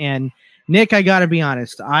stuff. And Nick, I got to be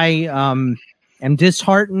honest, I am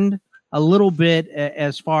disheartened a little bit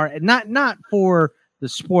as far, not for the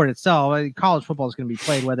sport itself. College football is going to be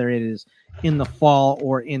played whether it is in the fall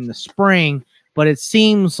or in the spring, but it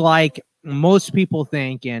seems like most people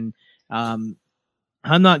think, and I'm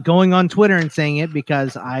not going on Twitter and saying it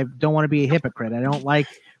because I don't want to be a hypocrite. I don't like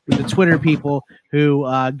the Twitter people who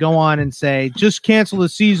go on and say, just cancel the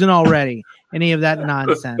season already. Any of that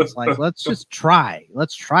nonsense. Like, let's just try.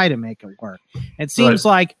 Let's try to make it work. It seems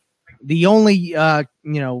like the only, the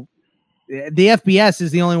FBS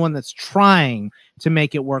is the only one that's trying to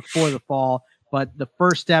make it work for the fall. But the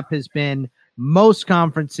first step has been most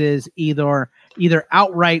conferences either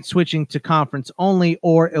outright switching to conference only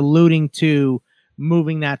or alluding to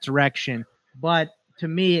moving that direction. But to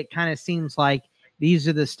me, it kind of seems like these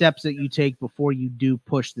are the steps that you take before you do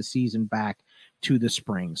push the season back to the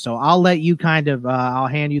spring. So I'll let you I'll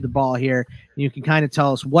hand you the ball here. You can kind of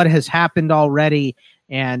tell us what has happened already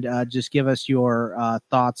and just give us your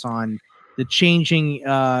thoughts on the changing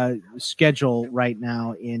schedule right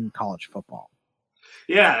now in college football.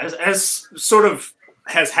 Yeah, as sort of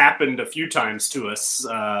has happened a few times to us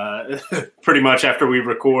pretty much after we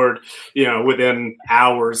record, within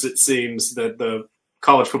hours, it seems that the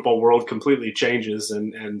college football world completely changes.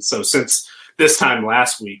 And so since this time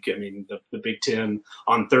last week, I mean, the Big Ten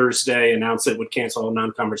on Thursday announced it would cancel all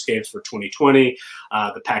non-conference games for 2020.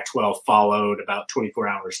 The Pac-12 followed about 24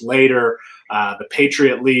 hours later. The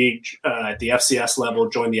Patriot League at the FCS level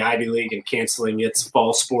joined the Ivy League in canceling its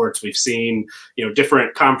fall sports. We've seen,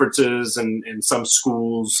 different conferences and some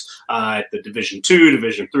schools at the Division II,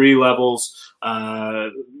 Division III levels,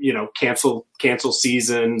 cancel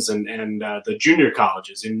seasons, and the junior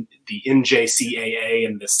colleges in the NJCAA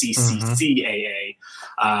and the CCCAA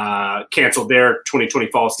canceled their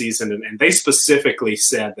 2020 fall season, and they specifically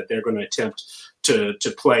said that they're going to attempt to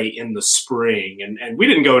play in the spring. And we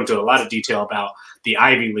didn't go into a lot of detail about the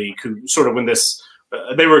Ivy League, who sort of when this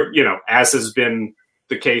they were, as has been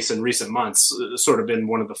the case in recent months, sort of been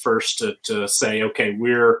one of the first to say, okay,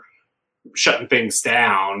 we're shutting things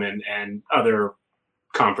down, and other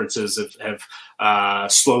conferences have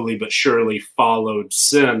slowly but surely followed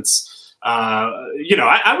since.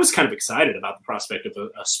 I was kind of excited about the prospect of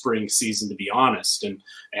a spring season, to be honest, and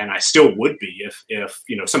I still would be if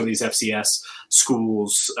some of these FCS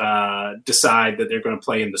schools decide that they're going to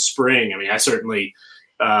play in the spring. I mean, I certainly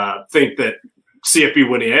think that CFP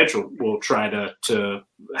Winning Edge will try to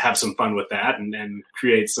have some fun with that and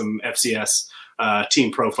create some FCS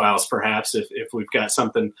team profiles, perhaps, if we've got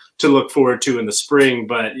something to look forward to in the spring.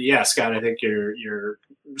 But yeah, Scott, I think you're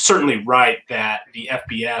certainly right that the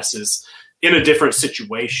FBS is in a different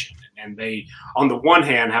situation, and they, on the one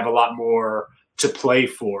hand, have a lot more to play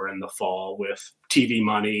for in the fall with TV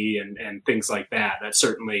money and things like that. That's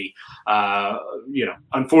certainly,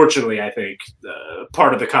 unfortunately, I think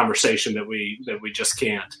part of the conversation that we just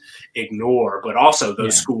can't ignore. But also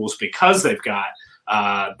those schools, because they've got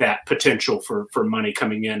that potential for money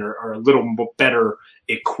coming in, are a little better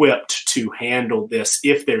equipped to handle this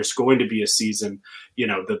if there's going to be a season.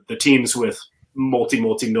 The teams with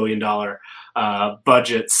multi-million dollar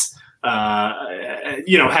budgets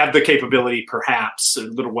have the capability, perhaps a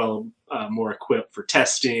little more equipped for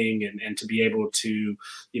testing and to be able to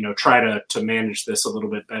try to manage this a little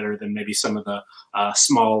bit better than maybe some of the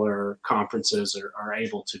smaller conferences are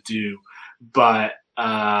able to do. But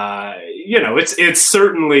it's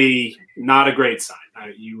certainly not a great sign.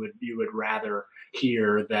 You would rather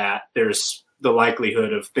hear that there's the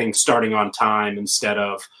likelihood of things starting on time instead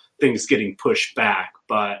of things getting pushed back.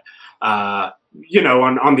 But on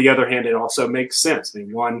the other hand, it also makes sense. I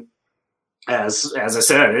mean, one, as I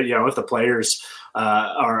said, if the players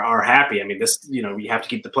are happy, I mean, this, you have to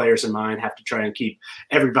keep the players in mind, have to try and keep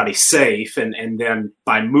everybody safe. And then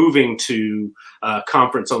by moving to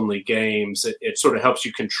conference only games, it sort of helps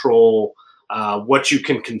you control what you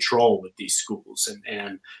can control with these schools.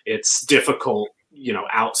 And it's difficult,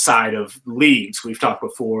 outside of leagues. We've talked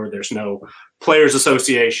before, there's no players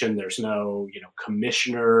association, there's no,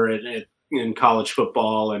 commissioner in college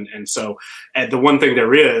football. And so the one thing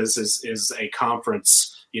there is a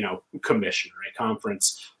conference, commissioner, a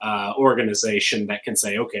conference organization that can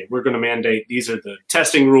say, okay, we're going to mandate, these are the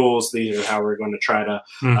testing rules, these are how we're going to try to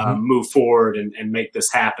move forward and make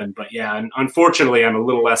this happen. But yeah, and unfortunately, I'm a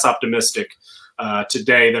little less optimistic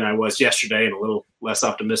today than I was yesterday, and a little less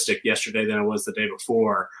optimistic yesterday than I was the day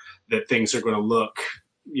before, that things are going to look,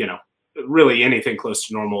 really anything close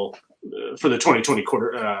to normal for the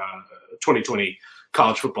 2020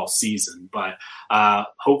 college football season. But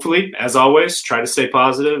hopefully, as always, try to stay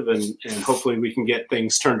positive, and hopefully we can get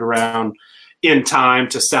things turned around in time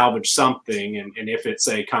to salvage something. And if it's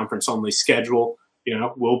a conference only schedule,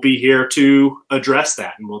 we'll be here to address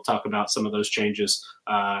that, and we'll talk about some of those changes,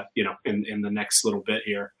 in the next little bit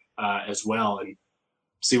here as well, and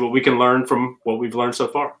see what we can learn from what we've learned so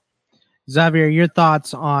far. Xavier, your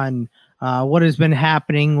thoughts on what has been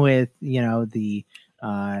happening with, the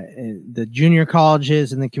junior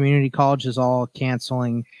colleges and the community colleges all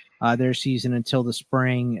canceling their season until the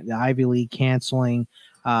spring, the Ivy League canceling,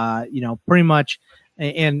 pretty much,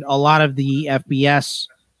 and a lot of the FBS,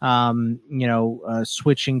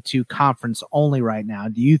 switching to conference only right now.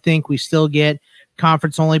 Do you think we still get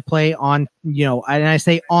conference only play on, and I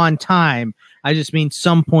say on time, I just mean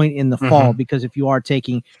some point in the fall, because if you are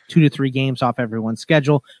taking 2 to 3 games off everyone's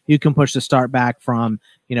schedule, you can push the start back from,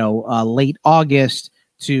 late August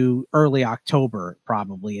to early October,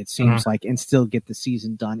 probably, it seems like, and still get the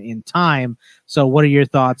season done in time. So what are your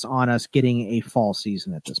thoughts on us getting a fall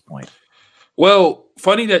season at this point? Well,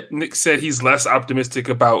 funny that Nick said he's less optimistic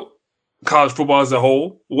about college football as a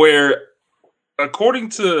whole, where according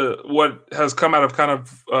to what has come out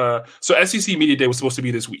of so SEC Media Day was supposed to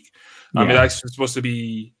be this week. It actually was supposed to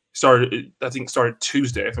be started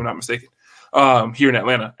Tuesday, if I'm not mistaken, here in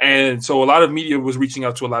Atlanta. And so a lot of media was reaching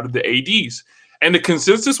out to a lot of the ADs. And the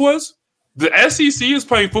consensus was the SEC is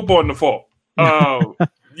playing football in the fall.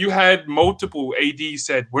 You had multiple ADs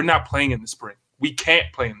said, we're not playing in the spring. We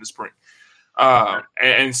can't play in the spring.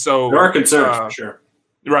 And so there are concerns for sure.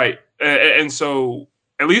 Right. And so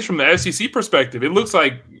at least from the SEC perspective, it looks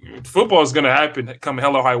like football is going to happen come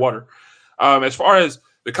hell or high water. As far as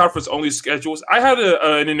the conference only schedules, I had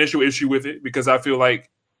an initial issue with it because I feel like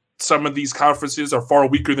some of these conferences are far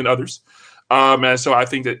weaker than others. And so I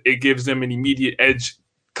think that it gives them an immediate edge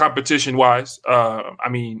competition wise.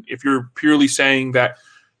 If you're purely saying that,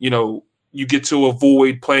 you get to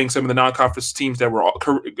avoid playing some of the non-conference teams that were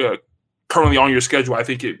currently on your schedule, I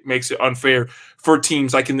think it makes it unfair for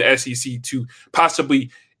teams like in the SEC to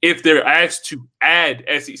possibly, if they're asked to add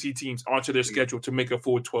SEC teams onto their schedule to make a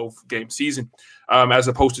full 12-game season, as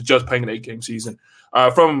opposed to just playing an 8-game season.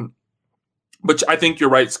 But I think you're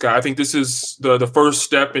right, Scott. I think this is the first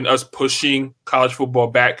step in us pushing college football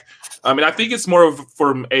back. And I think it's more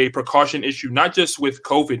from a precaution issue, not just with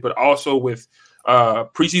COVID, but also with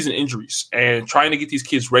preseason injuries and trying to get these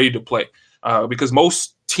kids ready to play. Because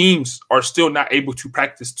most teams are still not able to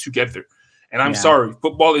practice together. And I'm sorry,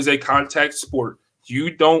 football is a contact sport.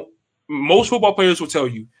 Most football players will tell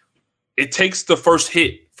you it takes the first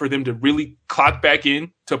hit for them to really clock back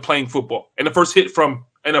in to playing football. And the first hit from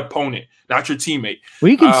an opponent, not your teammate.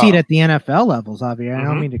 Well, you can see it at the NFL level, Xavier. I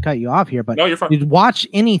don't mean to cut you off here, but no, you're fine. You watch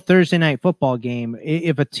any Thursday night football game.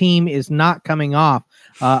 If a team is not coming off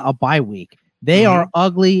a bye week, they are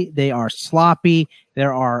ugly. They are sloppy.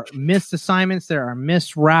 There are missed assignments. There are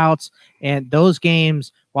missed routes. And those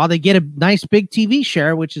games, while they get a nice big TV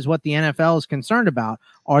share, which is what the NFL is concerned about,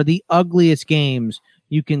 are the ugliest games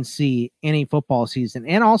you can see any football season.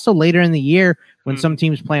 And also later in the year, when some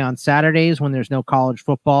teams play on Saturdays, when there's no college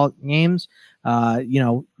football games,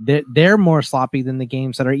 they're more sloppy than the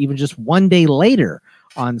games that are even just one day later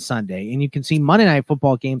on Sunday. And you can see Monday night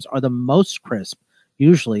football games are the most crisp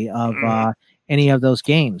usually of any of those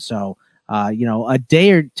games. So,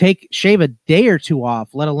 shave a day or two off,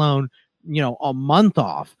 let alone, a month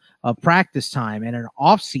off of practice time and an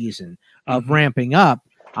off season of ramping up.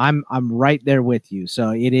 I'm right there with you.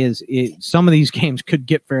 So some of these games could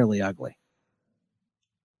get fairly ugly.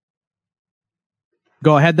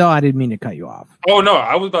 Go ahead, though. I didn't mean to cut you off. Oh, no.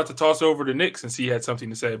 I was about to toss over to Nick since he had something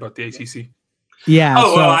to say about the ACC. Yeah.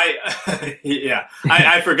 Oh, well,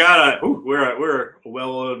 I forgot. We're a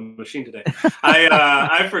well-oiled machine today.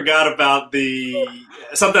 I forgot about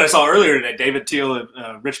something I saw earlier today. David Teal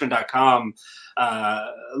at Richmond.com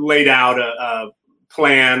laid out a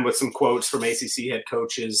plan with some quotes from ACC head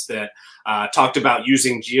coaches that talked about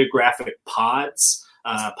using geographic pods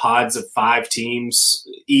of 5 teams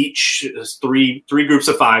each, 3 groups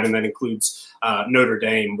of 5, and that includes Notre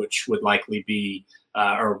Dame, which would likely be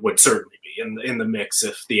or would certainly be in the mix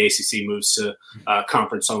if the ACC moves to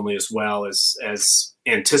conference only as well as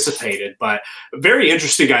anticipated. But a very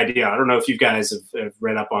interesting idea. I don't know if you guys have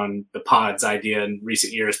read up on the pods idea in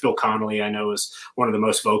recent years. Bill Connolly, I know, is one of the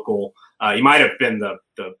most vocal. He might have been the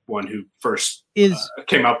one who first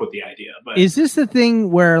came up with the idea. But is this the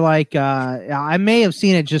thing where, like, I may have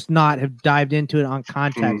seen it, just not have dived into it on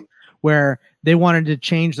context, where they wanted to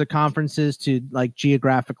change the conferences to like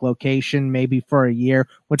geographic location, maybe for a year,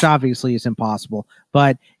 which obviously is impossible,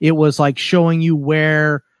 but it was like showing you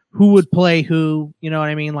who would play who, you know what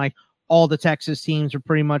I mean? Like all the Texas teams are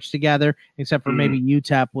pretty much together, except for maybe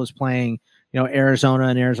UTEP was playing, Arizona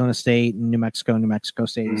and Arizona State and New Mexico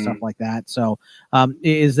State and stuff like that. So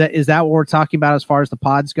is that what we're talking about as far as the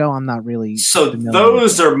pods go? I'm not really. So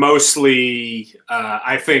those are mostly,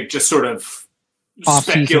 I think, just sort of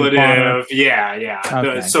speculative. Yeah.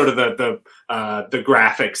 Okay. Sort of the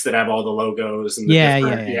graphics that have all the logos and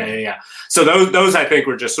yeah. So those I think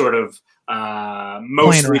were just sort of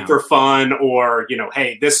mostly for fun, or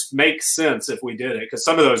hey, this makes sense if we did it, because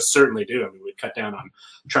some of those certainly do. I mean, we cut down on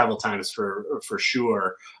travel times for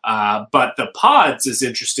sure. But the pods is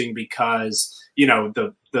interesting because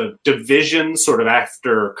the divisions, sort of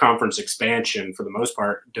after conference expansion, for the most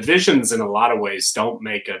part, divisions in a lot of ways don't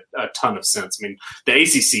make a ton of sense. I mean, the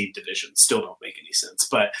ACC divisions still don't make any sense,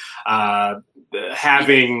 but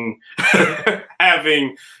having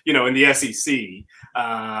in the SEC,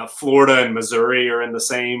 Florida and Missouri are in the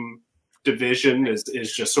same division is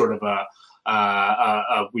just sort of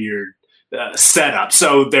a weird setup.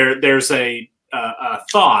 So there's a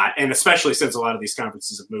thought, and especially since a lot of these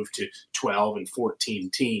conferences have moved to 12 and 14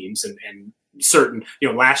 teams, and certain,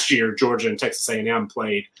 last year Georgia and Texas A&M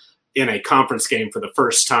played in a conference game for the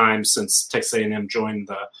first time since Texas A&M joined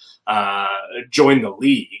the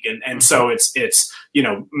league, and so it's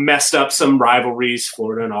messed up some rivalries.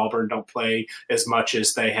 Florida and Auburn don't play as much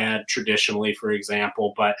as they had traditionally, for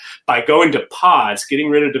example. But by going to pods, getting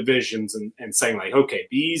rid of divisions and saying like, okay,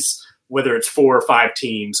 these, whether it's 4 or 5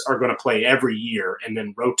 teams, are going to play every year, and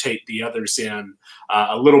then rotate the others in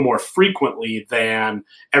a little more frequently than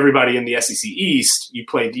everybody in the SEC East. You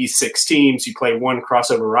play these 6 teams, you play one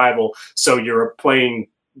crossover rival, so you're playing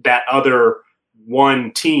that other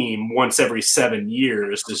one team once every 7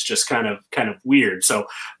 years is just kind of weird. So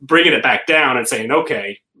bringing it back down and saying,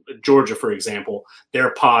 okay, Georgia, for example, their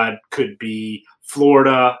pod could be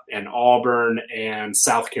Florida and Auburn and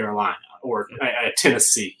South Carolina, or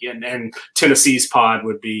Tennessee, and Tennessee's pod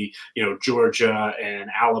would be Georgia and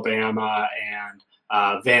Alabama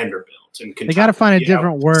and Vanderbilt and Kentucky. They got to find a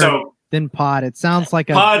different word than pod. It sounds like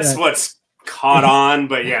pod's what's caught on,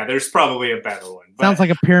 but yeah, there's probably a better one. Sounds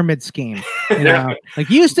like a pyramid scheme. Like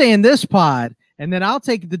you stay in this pod, and then I'll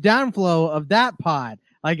take the downflow of that pod.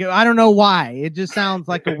 Like, I don't know why. It just sounds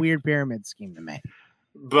like a weird pyramid scheme to me.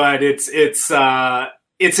 But it's an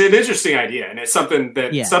interesting idea, and it's something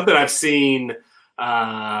I've seen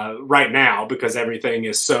right now, because everything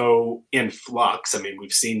is so in flux. I mean,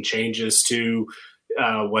 we've seen changes to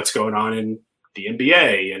what's going on in the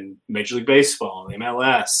NBA and Major League Baseball, the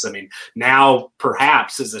MLS. I mean, now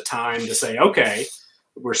perhaps is a time to say, okay,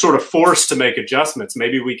 we're sort of forced to make adjustments.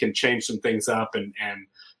 Maybe we can change some things up and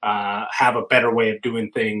have a better way of doing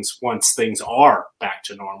things once things are back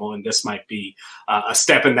to normal. And this might be a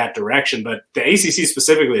step in that direction. But the ACC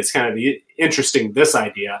specifically, it's kind of interesting. This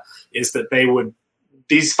idea is that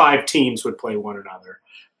these 5 teams would play one another,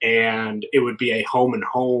 and it would be a home and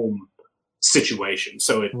home situation.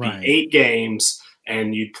 So it'd be 8 games,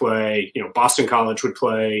 and you'd play, Boston College would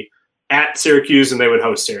play at Syracuse, and they would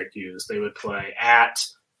host Syracuse. They would play at,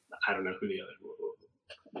 I don't know who the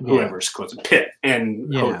other, whoever's close, Pitt,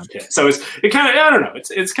 and host Pitt. So it kind of, I don't know,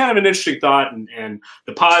 it's kind of an interesting thought, and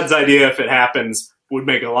the pods idea, if it happens, would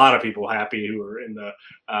make a lot of people happy who are in the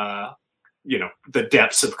the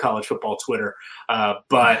depths of college football Twitter.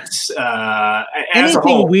 But as a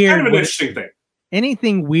whole, weird, kind of an interesting thing.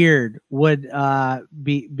 Anything weird would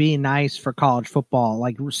be nice for college football,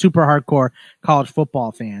 like super hardcore college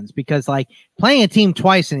football fans, because like playing a team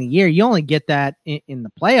twice in a year, you only get that in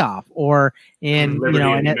the playoff or in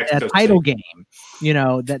in a title game.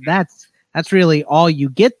 That's really all you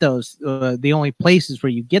get. Those the only places where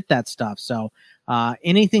you get that stuff. So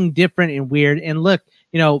anything different and weird. And look,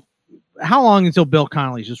 how long until Bill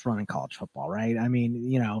Connolly's just running college football, right? I mean,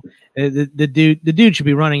 the dude should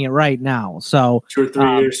be running it right now. So 2 or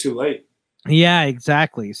 3 years too late. Yeah,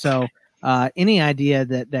 exactly. So any idea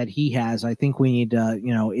that he has, I think we need to,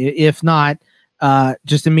 if not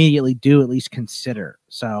just immediately do, at least consider.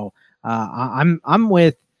 So I'm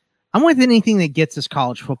with anything that gets us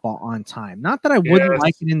college football on time. Not that I wouldn't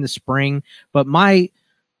like it in the spring, but my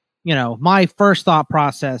first thought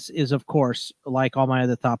process is, of course, like all my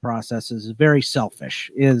other thought processes, is very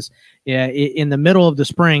selfish. In the middle of the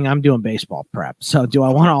spring, I'm doing baseball prep. So do I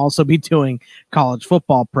want to also be doing college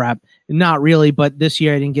football prep? Not really, but this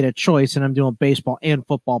year I didn't get a choice, and I'm doing baseball and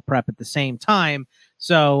football prep at the same time.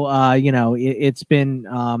 So, it's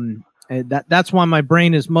been that's why my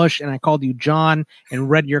brain is mush, and I called you John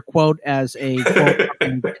and read your quote as a quote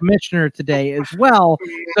commissioner today as well.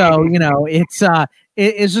 So,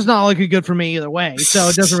 it's just not looking good for me either way. So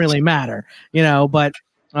it doesn't really matter, but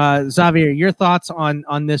Xavier, your thoughts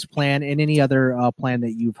on this plan and any other plan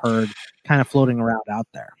that you've heard kind of floating around out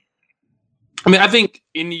there? I mean, I think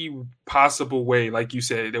any possible way, like you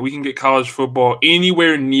said, that we can get college football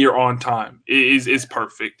anywhere near on time is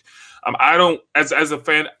perfect. I don't, as a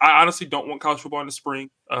fan, I honestly don't want college football in the spring.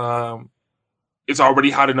 It's already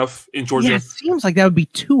hot enough in Georgia. Yeah, it seems like that would be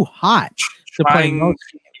too hot to play most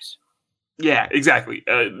games. Yeah, exactly.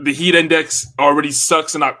 The heat index already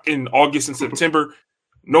sucks in August and September.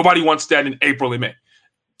 Nobody wants that in April and May.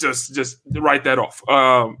 Just write that off.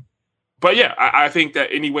 But yeah, I think that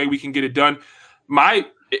any way we can get it done.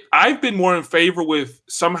 I've been more in favor with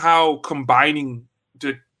somehow combining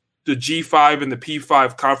the G5 and the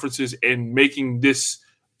P5 conferences and making this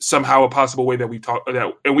somehow a possible way that we've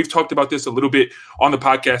talked about this a little bit on the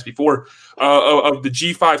podcast before, of the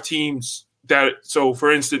G5 teams that, so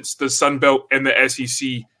for instance, the Sun Belt and the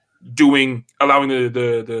SEC allowing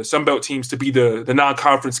the Sun Belt teams to be the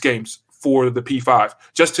non-conference games for the P5,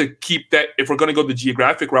 just to keep that, if we're going to go the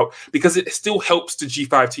geographic route, because it still helps the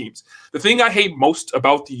G5 teams. The thing I hate most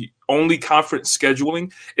about the only conference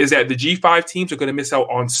scheduling is that the G5 teams are going to miss out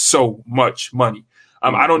on so much money.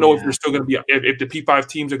 I don't know if they're still going to be, if the P5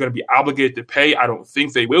 teams are going to be obligated to pay. I don't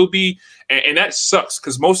think they will be. And that sucks,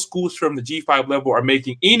 because most schools from the G5 level are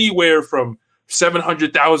making anywhere from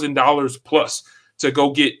 $700,000 plus to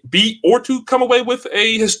go get beat or to come away with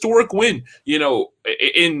a historic win,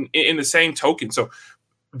 in the same token. So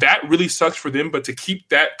that really sucks for them. But to keep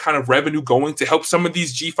that kind of revenue going, to help some of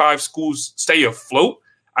these G5 schools stay afloat,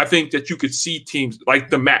 I think that you could see teams like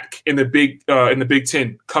the MAC in the Big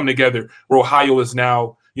Ten come together, where Ohio is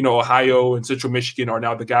now, Ohio and Central Michigan are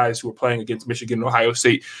now the guys who are playing against Michigan and Ohio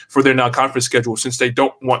State for their non-conference schedule, since they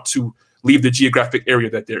don't want to leave the geographic area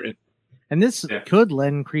that they're in. And this could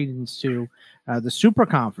lend credence to the super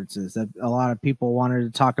conferences that a lot of people wanted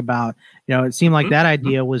to talk about. It seemed like that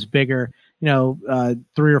idea was bigger, 3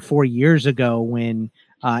 or 4 years ago when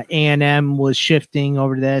A&M was shifting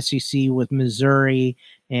over to the SEC with Missouri,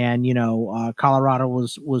 and Colorado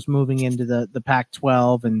was moving into the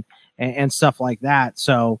Pac-12 and stuff like that.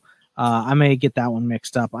 So I may get that one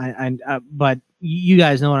mixed up. But you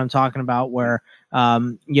guys know what I'm talking about, where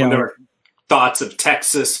thoughts of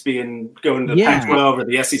Texas going to the Pac-12 or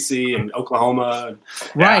the SEC and Oklahoma.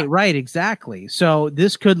 Right, exactly. So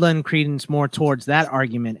this could lend credence more towards that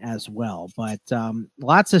argument as well. But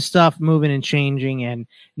lots of stuff moving and changing. And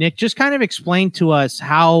Nick, just kind of explain to us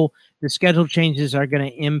how the schedule changes are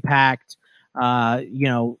going to impact,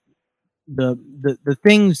 the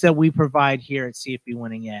things that we provide here at CFB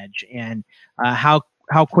Winning Edge, and how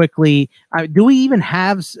quickly do we even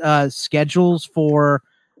have schedules for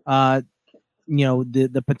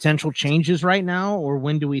the potential changes right now, or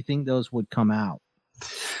when do we think those would come out?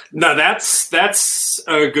 No, that's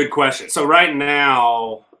a good question. So right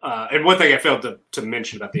now, and one thing I failed to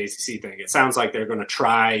mention about the ACC thing, it sounds like they're going to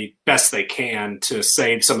try best they can to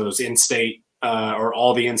save some of those in-state or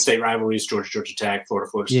all the in-state rivalries, Georgia Tech, Florida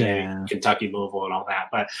State, Kentucky, Louisville, and all that.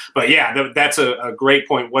 But yeah, that's a great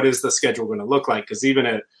point. What is the schedule going to look like? Because even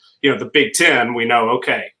at the Big Ten, we know,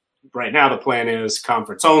 okay, right now the plan is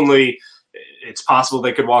conference only. It's possible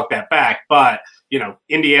they could walk that back, but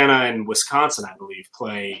Indiana and Wisconsin, I believe,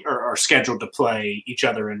 play or are scheduled to play each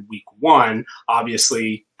other in week 1.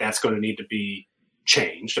 Obviously, that's going to need to be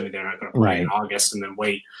changed. I mean, they're not going to play in August and then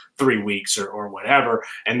wait 3 weeks or whatever.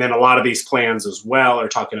 And then a lot of these plans as well are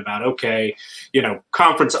talking about, okay,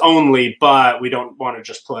 conference only, but we don't want to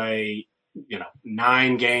just play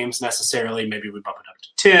 9 games necessarily. Maybe we bump it up to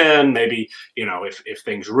 10. Maybe, if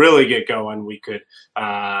things really get going, we could,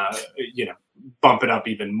 bump it up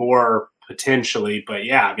even more potentially. But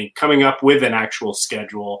yeah, I mean, coming up with an actual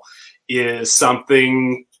schedule is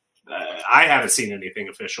something I haven't seen anything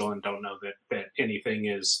official, and don't know that anything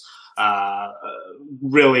is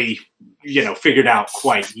really, figured out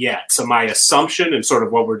quite yet. So my assumption, and sort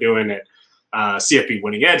of what we're doing at CFB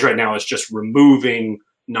Winning Edge right now, is just removing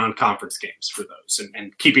non-conference games for those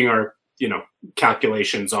and keeping our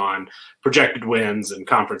calculations on projected wins and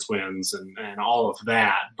conference wins and all of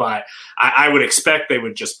that. But I would expect they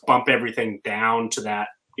would just bump everything down to that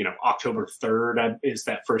October 3rd is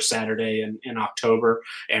that first Saturday in October,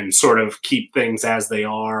 and sort of keep things as they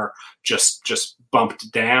are, just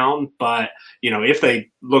bumped down. But if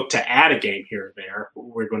they look to add a game here or there,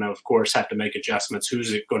 we're going to of course have to make adjustments.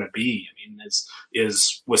 Who's it going to be? I mean,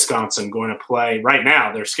 is Wisconsin going to play? Right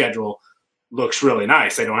now their schedule looks really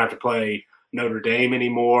nice. They don't have to play Notre Dame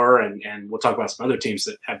anymore, and we'll talk about some other teams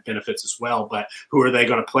that have benefits as well. But who are they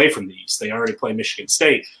going to play from the East? They already play Michigan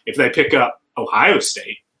State. If they pick up Ohio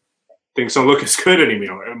State, things don't look as good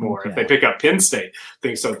anymore. Okay. If they pick up Penn State,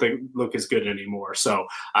 things don't look as good anymore. So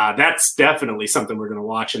that's definitely something we're going to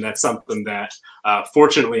watch, and that's something that,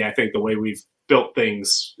 fortunately, I think the way we've built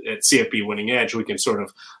things at CFB Winning Edge, we can sort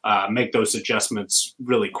of make those adjustments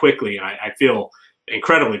really quickly. And I feel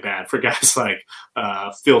incredibly bad for guys like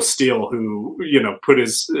Phil Steele, who, put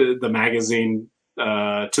the magazine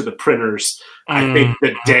to the printers, I think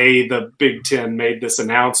the day the Big Ten made this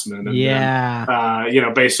announcement. And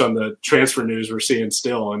then, based on the transfer news we're seeing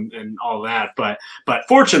still and all that. But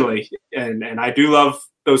fortunately, and I do love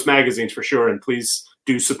those magazines for sure, and please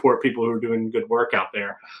do support people who are doing good work out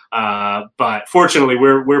there. But fortunately,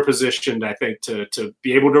 we're positioned, I think, to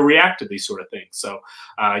be able to react to these sort of things. So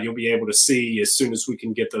you'll be able to see as soon as we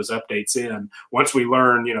can get those updates in. Once we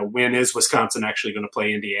learn, when is Wisconsin actually going to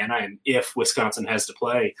play Indiana, and if Wisconsin has to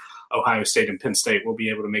play Ohio State and Penn State, we'll be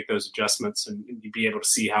able to make those adjustments and you'll be able to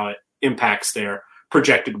see how it impacts their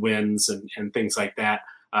projected wins and things like that.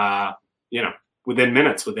 Within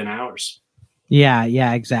minutes, within hours.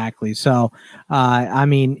 Yeah, exactly. So,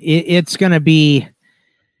 it's going to be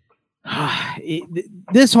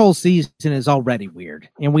this whole season is already weird,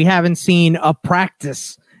 and we haven't seen a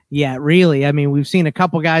practice yet, really. I mean, we've seen a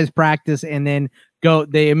couple guys practice and then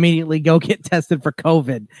they immediately go get tested for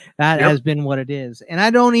COVID. That has been what it is. And I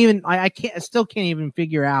still can't even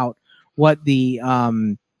figure out what the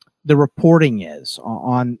reporting is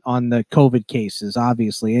on the COVID cases.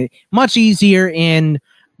 Obviously, much easier in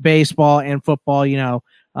baseball and football.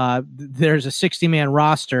 There's a 60-man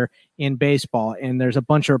roster in baseball, and there's a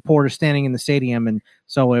bunch of reporters standing in the stadium. And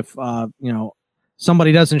so if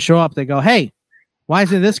somebody doesn't show up, they go, "Hey, why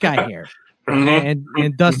isn't this guy here?"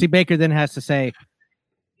 And Dusty Baker then has to say,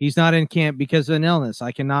 "He's not in camp because of an illness.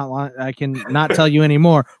 I cannot tell you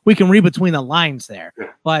anymore." We can read between the lines there,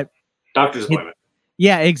 but doctor's appointment.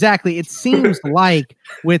 Yeah, exactly. It seems like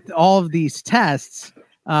with all of these tests,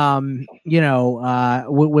 with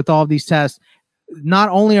all of these tests, not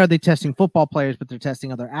only are they testing football players, but they're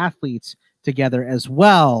testing other athletes together as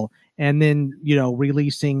well. And then,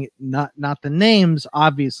 releasing not the names,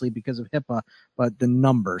 obviously, because of HIPAA, but the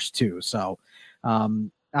numbers too. So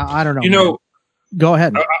I don't know. Go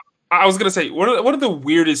ahead. I was going to say, one of the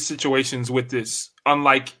weirdest situations with this,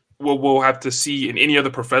 unlike what we'll have to see in any other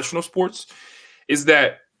professional sports, is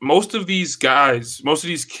that most of these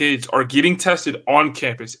kids are getting tested on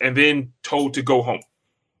campus and then told to go home.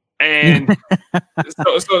 And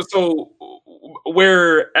so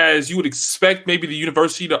whereas you would expect maybe the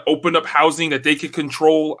university to open up housing that they could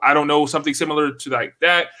control, I don't know, something similar to like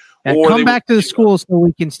that. Or come back to the school so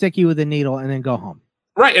we can stick you with a needle and then go home.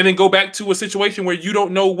 Right. And then go back to a situation where you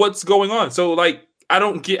don't know what's going on. So I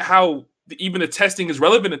don't get how even the testing is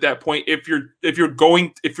relevant at that point. If you're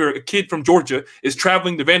a kid from Georgia is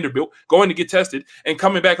traveling to Vanderbilt, going to get tested and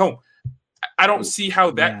coming back home, I don't see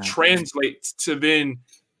how that translates to then,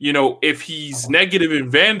 if he's negative in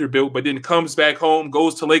Vanderbilt, but then comes back home,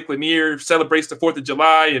 goes to Lake Lanier, celebrates the 4th of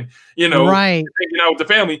July and, right, hanging out with the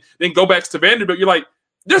family, then go back to Vanderbilt. You're like,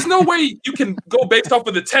 there's no way you can go based off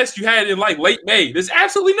of the test you had in late May. There's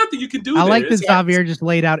absolutely nothing you can do. I like that Xavier just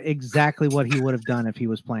laid out exactly what he would have done if he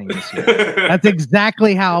was playing this year. That's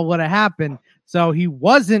exactly how it would have happened. So he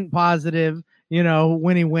wasn't positive,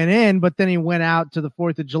 when he went in, but then he went out to the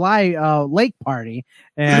 4th of July lake party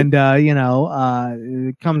and,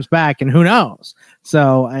 comes back and who knows?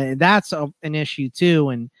 So that's an issue too.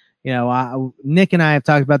 And, Nick and I have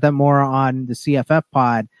talked about that more on the CFF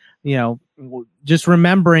pod, just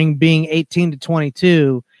remembering being 18 to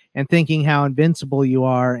 22 and thinking how invincible you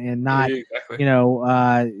are and not,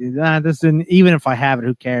 this didn't, even if I have it,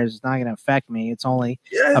 who cares? It's not going to affect me. It's only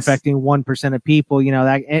affecting 1% of people,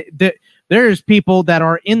 there's people that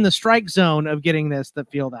are in the strike zone of getting this that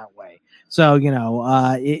feel that way. So,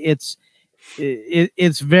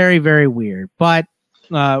 it's very, very weird, but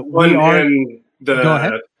go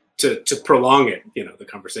ahead. To prolong it, the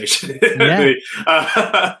conversation.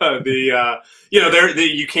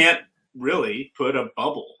 You can't really put a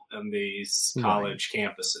bubble on these college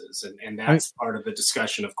campuses, and that's part of the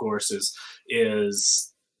discussion. Of course, is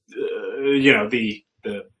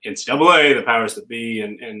the NCAA, the powers that be,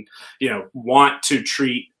 and want to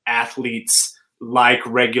treat athletes like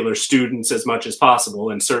regular students as much as possible.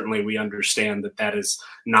 And certainly we understand that is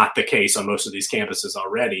not the case on most of these campuses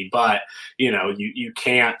already, but you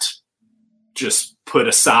can't just put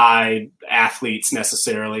aside athletes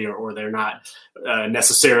necessarily, or they're not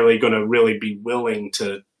necessarily going to really be willing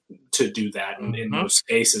to do that in most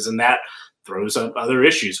cases. And that throws up other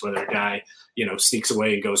issues, whether a guy, sneaks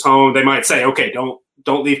away and goes home. They might say, okay, don't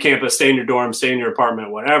leave campus, stay in your dorm, stay in your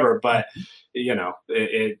apartment, whatever. But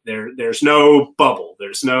there's no bubble.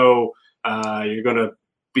 There's no, you're going to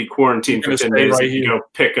be quarantined for 10 days and go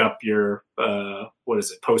pick up your,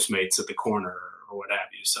 Postmates at the corner or what have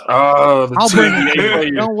you. So I'll bring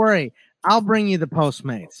it. Don't worry. I'll bring you the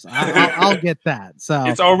Postmates. I'll get that. So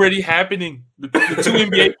it's already happening. The two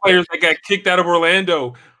NBA players that got kicked out of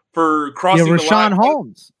Orlando for crossing the line. Rashawn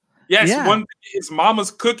Holmes. Yes, one his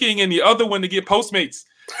mama's cooking and the other one to get Postmates.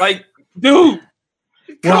 Like, dude.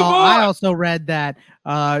 Well, I also read that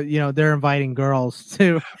they're inviting girls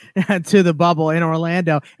to the bubble in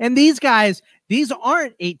Orlando, and these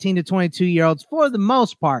aren't 18 to 22-year-olds for the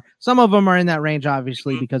most part. Some of them are in that range,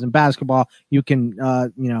 obviously, because in basketball you can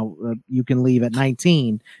you can leave at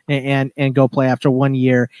 19 and go play after 1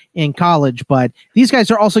 year in college. But these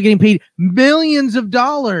guys are also getting paid millions of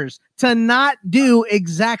dollars to not do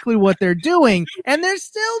exactly what they're doing, and they're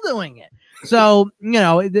still doing it. So,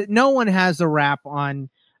 no one has a wrap on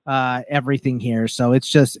everything here. So it's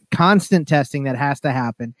just constant testing that has to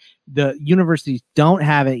happen. The universities don't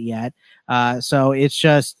have it yet. So it's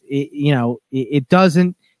just, it's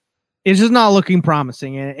just not looking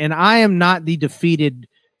promising. And I am not the defeated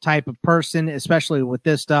type of person, especially with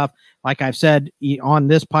this stuff. Like I've said on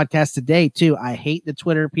this podcast today too, I hate the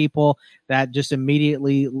Twitter people that just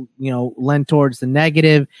immediately, lend towards the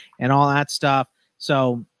negative and all that stuff.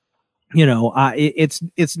 So,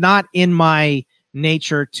 it's not in my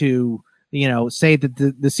nature to, say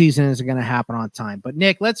that the season isn't going to happen on time. But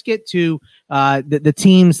Nick, let's get to the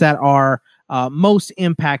teams that are most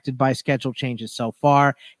impacted by schedule changes so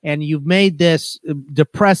far. And you've made this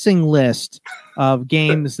depressing list of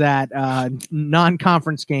games that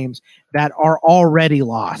non-conference games that are already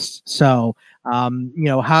lost. So,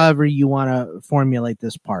 however you want to formulate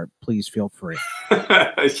this part, please feel free.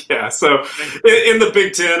 Yeah. So in the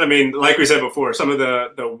Big Ten, I mean, like we said before, some of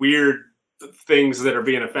the weird things that are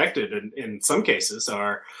being affected in some cases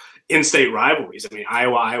are in-state rivalries. I mean,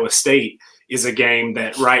 Iowa State is a game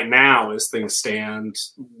that right now, as things stand,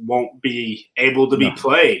 won't be able to be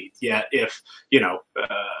played yet. If,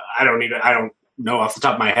 I don't know off the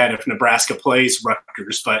top of my head if Nebraska plays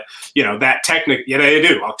Rutgers, but that technically, they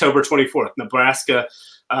do. October 24th, Nebraska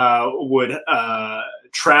would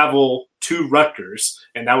travel to Rutgers,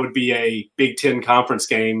 and that would be a Big Ten conference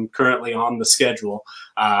game currently on the schedule.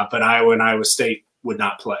 But Iowa and Iowa State would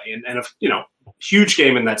not play, and if huge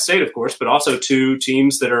game in that state, of course, but also two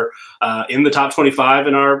teams that are in the top 25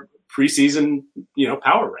 in our preseason,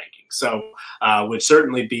 power rankings. So would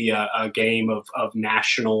certainly be a game of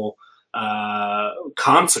national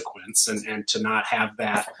consequence, and to not have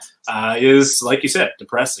that is, like you said,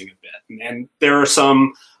 depressing a bit. And there are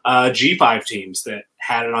some G5 teams that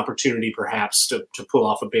had an opportunity perhaps to pull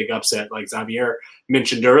off a big upset, like Xavier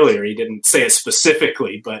mentioned earlier. He didn't say it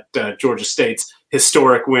specifically, but Georgia State's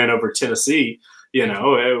historic win over Tennessee,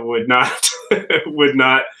 it would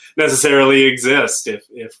not necessarily exist if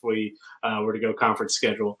we were to go conference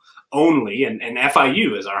schedule only. And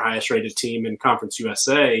FIU is our highest rated team in Conference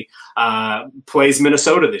USA, plays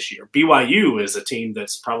Minnesota this year. BYU is a team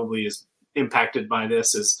that's probably as impacted by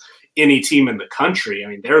this as any team in the country. I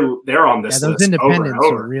mean, they're on this those list independents over and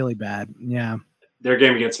over. Are really bad. Yeah. Their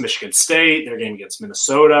game against Michigan State, their game against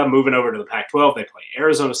Minnesota, moving over to the Pac-12, they play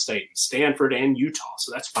Arizona State, and Stanford, and Utah.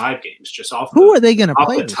 So that's 5 games just off. Who are they going to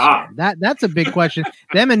play this year? That's a big question.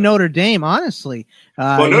 Them and Notre Dame, honestly.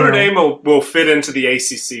 Well, Notre Dame will fit into the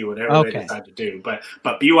ACC, whatever they decide to do. But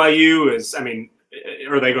BYU is, I mean,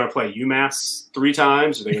 are they going to play UMass 3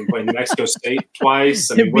 times? Are they going to play New Mexico State twice?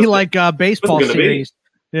 It'd be like a baseball series.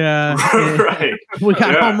 Yeah. Right. We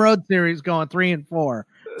got home road series going 3 and 4.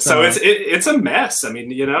 So it's a mess. I mean,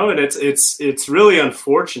 and it's really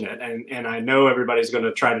unfortunate. And I know everybody's going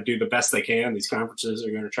to try to do the best they can. These conferences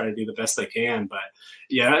are going to try to do the best they can. But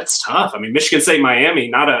yeah, it's tough. I mean, Michigan State, Miami,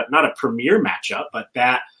 not a premier matchup, but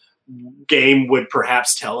that game would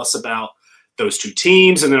perhaps tell us about those two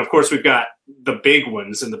teams. And then of course we've got the big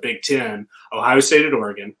ones in the Big Ten, Ohio State at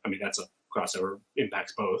Oregon. I mean, that's a crossover,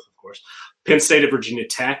 impacts both, of course. Penn State at Virginia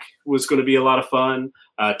Tech was going to be a lot of fun.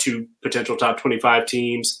 2 potential top 25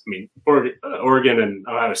 teams. I mean, Oregon and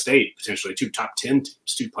Ohio State, potentially 2 top 10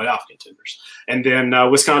 teams, 2 playoff contenders. And then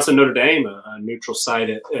Wisconsin, Notre Dame, a neutral site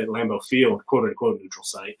at Lambeau Field, quote unquote neutral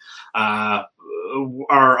site, are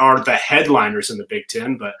the headliners in the Big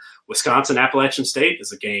Ten. But Wisconsin, Appalachian State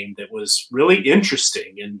is a game that was really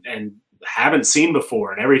interesting and haven't seen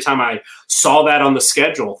before. And every time I saw that on the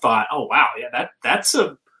schedule, thought, oh wow, yeah, that's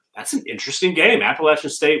an interesting game.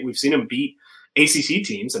 Appalachian State, we've seen them beat ACC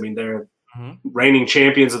teams. I mean, they're reigning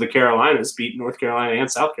champions of the Carolinas, beat North Carolina and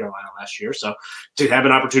South Carolina last year. So to have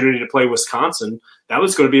an opportunity to play Wisconsin, that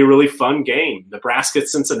was going to be a really fun game. Nebraska at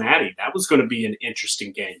Cincinnati, that was going to be an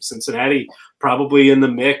interesting game. Cincinnati probably in the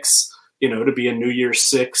mix, to be a New Year's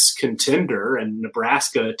 6 contender, and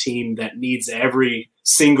Nebraska, a team that needs every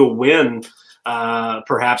single win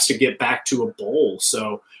perhaps to get back to a bowl.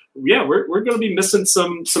 So we're going to be missing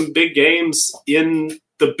some big games in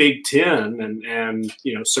the Big Ten, and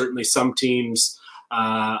certainly some teams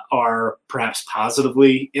are perhaps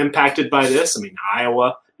positively impacted by this. I mean,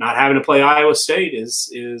 Iowa not having to play Iowa State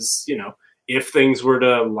is if things were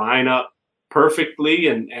to line up perfectly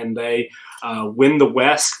and they win the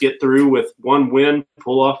West, get through with one win,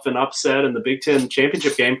 pull off an upset in the Big Ten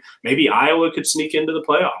championship game, maybe Iowa could sneak into the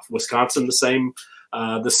playoff. Wisconsin the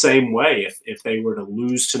same way if they were to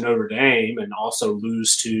lose to Notre Dame and also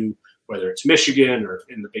lose to whether it's Michigan or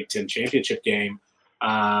in the Big Ten championship game.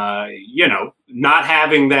 Not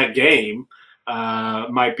having that game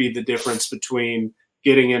might be the difference between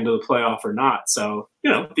getting into the playoff or not. So,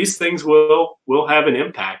 these things will have an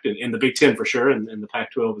impact in the Big Ten for sure, and the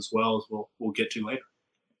Pac-12 as well, as we'll get to later.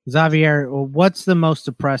 Xavier, what's the most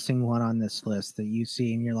depressing one on this list that you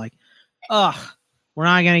see and you're like, ugh, we're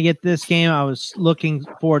not going to get this game. I was looking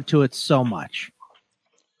forward to it so much.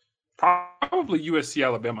 Probably USC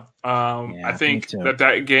Alabama. I think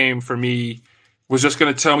that game for me was just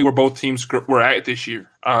going to tell me where both teams were at this year.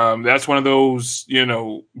 That's one of those,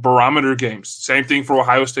 barometer games. Same thing for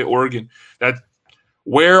Ohio State, Oregon. That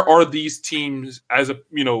where are these teams are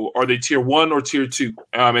they tier 1 or tier 2?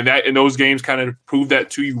 And those games kind of prove that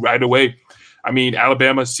to you right away. I mean,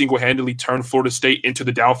 Alabama single-handedly turned Florida State into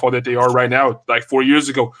the downfall that they are right now, like 4 years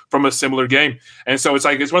ago from a similar game. And so it's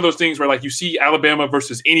one of those things where you see Alabama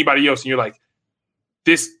versus anybody else, and you're like,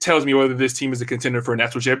 this tells me whether this team is a contender for a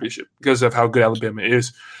national championship because of how good Alabama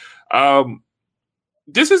is.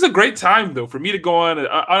 This is a great time, though, for me to go on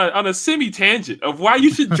a semi-tangent of why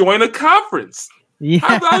you should join a conference. Yeah.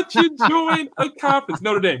 How about you join a conference?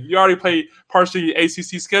 Notre Dame, you already played partially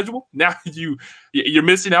ACC schedule. Now you're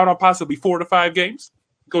missing out on possibly 4 to 5 games.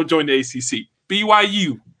 Go join the ACC.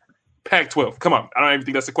 BYU, Pac-12. Come on. I don't even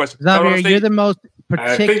think that's a question. Xavier, you're the most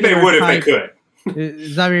particular. I think they would if they could.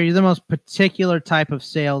 Xavier, you're the most particular type of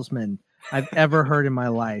salesman I've ever heard in my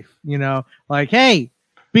life. Hey,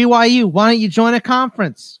 BYU, why don't you join a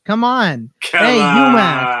conference? Come on.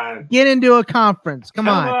 UMass, get into a conference. Come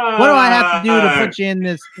on. What do I have to do to put you in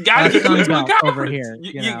this Sun Belt over here?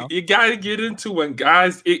 You got to get into one,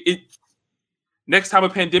 guys. Next time a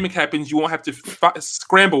pandemic happens, you won't have to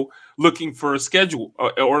scramble looking for a schedule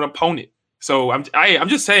or an opponent. So I'm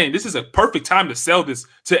just saying this is a perfect time to sell this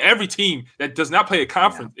to every team that does not play a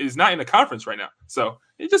conference, is not in a conference right now. So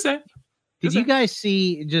it's just saying. Did you guys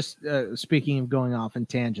see, just speaking of going off in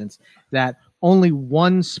tangents, that only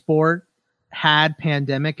one sport had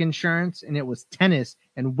pandemic insurance, and it was tennis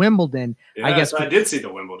and Wimbledon? Yeah, I guess I did see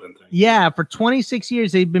the Wimbledon thing. Yeah, for 26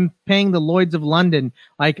 years, they've been paying the Lloyds of London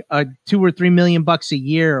like $2 or $3 million a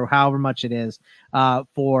year, or however much it is,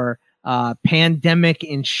 for pandemic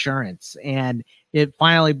insurance. And it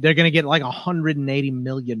finally, they're going to get like $180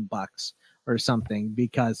 million or something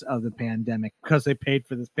because of the pandemic, because they paid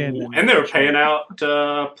for this pandemic. And they were paying out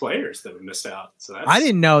players that were missed out. So I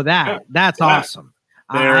didn't know that. Yeah. That's awesome.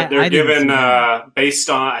 They're given based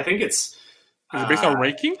on, I think it's is it based on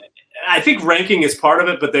ranking? I think ranking is part of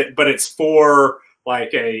it, but it's for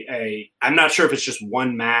like a I'm not sure if it's just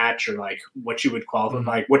one match or like what you would qualify,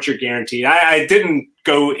 like what you're guaranteed. I didn't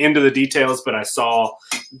go into the details, but I saw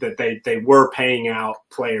that they were paying out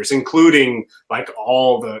players, including like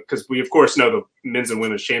all the, because we of course know the men's and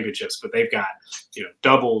women's championships, but they've got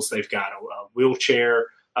doubles, they've got a wheelchair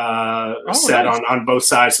set nice. on both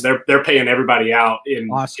sides, so they're paying everybody out in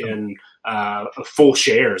full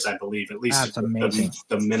shares, I believe, at least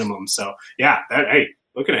the minimum. So yeah,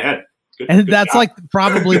 looking ahead. And that's like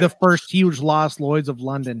probably the first huge loss Lloyds of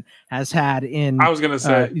London has had in. I was gonna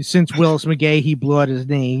say since Willis McGahee, he blew out his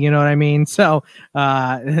knee. You know what I mean? So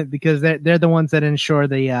because they're the ones that insure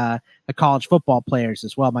the college football players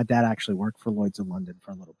as well. My dad actually worked for Lloyds of London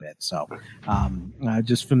for a little bit, so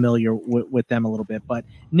just familiar with them a little bit. But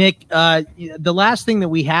Nick, the last thing that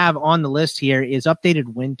we have on the list here is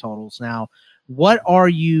updated win totals. Now, what are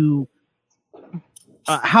you?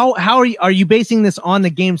 How are you basing this on the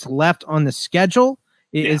games left on the schedule?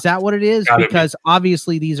 Is that what it is? Because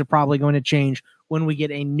obviously these are probably going to change when we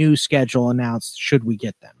get a new schedule announced, should we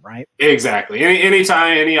get them, right? Exactly.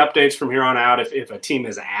 Anytime, any updates from here on out, if a team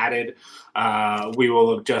is added, we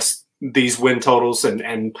will adjust these win totals.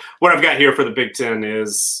 And what I've got here for the Big Ten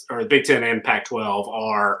the Big Ten and Pac-12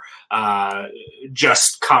 are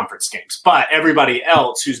just conference games. But everybody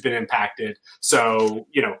else who's been impacted, so,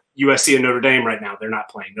 USC and Notre Dame right now, they're not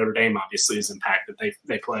playing. Notre Dame obviously is impacted.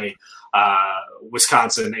 They play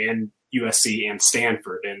Wisconsin and USC and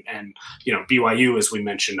Stanford. And BYU, as we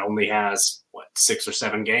mentioned, only has, 6 or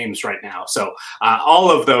 7 games right now. So all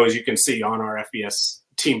of those you can see on our FBS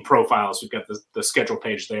team profiles. We've got the schedule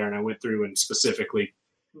page there, and I went through and specifically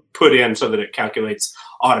put in so that it calculates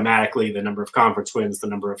automatically the number of conference wins, the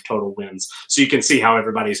number of total wins. So you can see how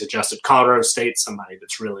everybody's adjusted. Colorado State, somebody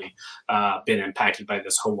that's really been impacted by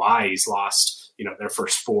this. Hawaii's lost, their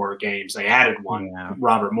first 4 games. They added one,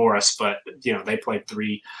 Robert Morris, but, they played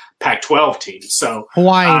 3 Pac-12 teams. So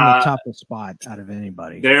Hawaii in the toughest spot out of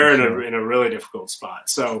anybody. They're in a really difficult spot.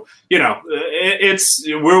 So, we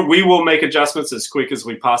will make adjustments as quick as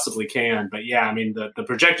we possibly can. But yeah, I mean, the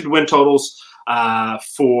projected win totals go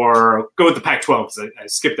with the Pac-12 because I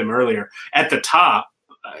skipped them earlier. At the top,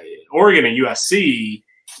 Oregon and USC,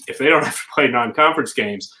 if they don't have to play non-conference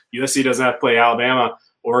games, USC doesn't have to play Alabama,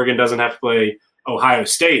 Oregon doesn't have to play Ohio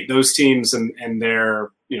State. Those teams and their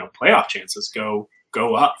playoff chances go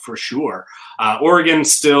up for sure. Oregon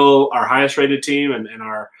still our highest rated team and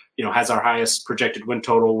our has our highest projected win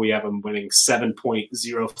total. We have them winning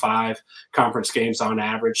 7.05 conference games on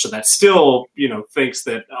average. So that still, thinks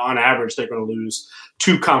that on average they're going to lose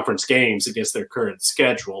 2 conference games against their current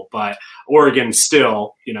schedule. But Oregon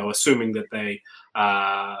still, assuming that they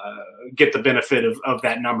get the benefit of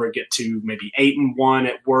that number, get to maybe 8-1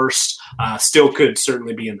 at worst, still could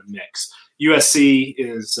certainly be in the mix. USC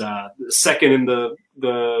is second in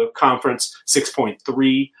the conference,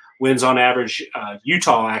 6.3 wins on average.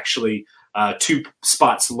 Utah actually 2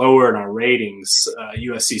 spots lower in our ratings.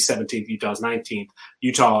 USC 17th, Utah's 19th.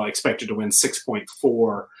 Utah expected to win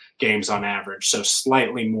 6.4 games on average, so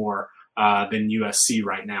slightly more than USC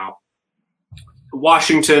right now.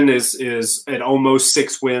 Washington is at almost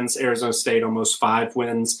 6 wins. Arizona State almost 5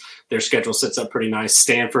 wins. Their schedule sets up pretty nice.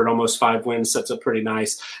 Stanford almost 5 wins, sets up pretty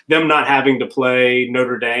nice. Them not having to play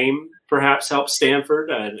Notre Dame perhaps helps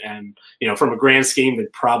Stanford. And from a grand scheme, they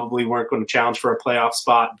probably weren't going to challenge for a playoff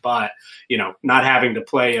spot. But, not having to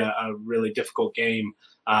play a really difficult game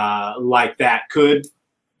like that could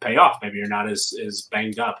pay off. Maybe you're not as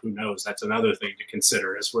banged up. Who knows? That's another thing to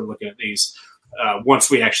consider as we're looking at these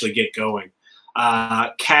once we actually get going.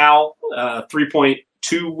 Cal,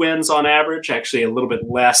 3.2 wins on average, actually a little bit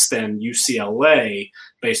less than UCLA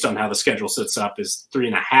based on how the schedule sets up, is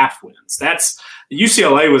 3.5 wins.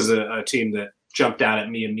 UCLA was a team that jumped out at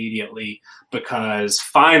me immediately because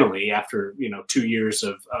finally, after 2 years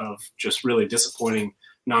of just really disappointing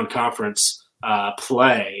non-conference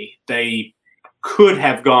play, they could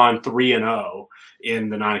have gone 3-0 in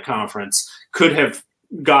the non-conference, could have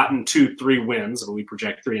gotten 2-3 wins, but we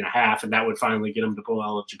project 3.5, and that would finally get them to bowl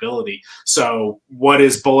eligibility. So what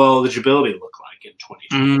does bowl eligibility look like in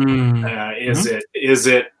 2020? Is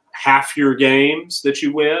it half your games that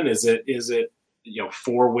you win? Is it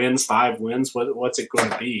 4 wins, 5 wins? What's it going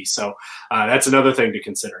to be? So that's another thing to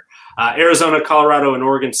consider. Arizona, Colorado, and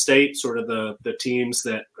Oregon State, sort of the teams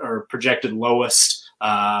that are projected lowest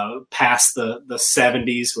past the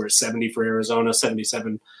 70s. We're 70 for Arizona,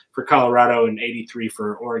 77 for Colorado, and 83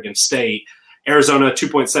 for Oregon State. Arizona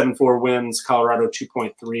 2.74 wins, Colorado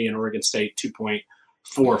 2.3, and Oregon State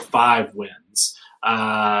 2.45 wins.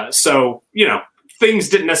 So things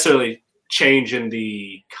didn't necessarily change in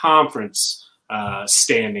the conference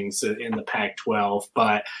standings in the Pac-12,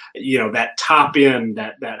 but that top end,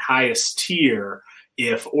 that highest tier,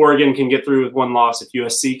 if Oregon can get through with 1 loss, if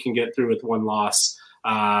USC can get through with 1 loss,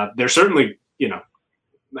 they're certainly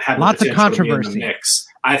have lots of controversy in the mix.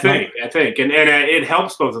 I think, and it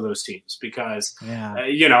helps both of those teams because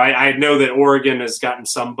I know that Oregon has gotten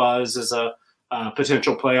some buzz as a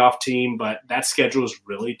potential playoff team, but that schedule is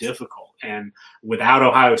really difficult. And without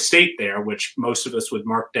Ohio State there, which most of us would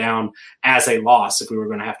mark down as a loss if we were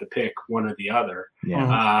going to have to pick one or the other,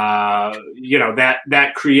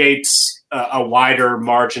 that creates a wider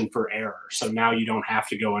margin for error. So now you don't have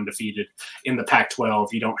to go undefeated in the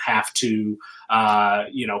Pac-12. You don't have to,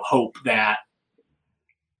 hope that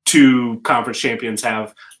 2 conference champions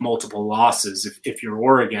have multiple losses. If you're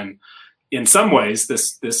Oregon, in some ways,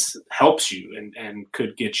 this helps you and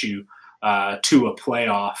could get you to a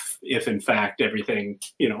playoff if, in fact, everything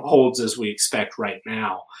holds as we expect right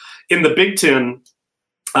now. In the Big Ten,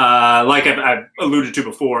 like I've alluded to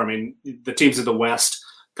before, I mean, the teams in the West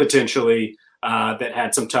potentially that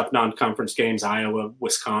had some tough non-conference games, Iowa,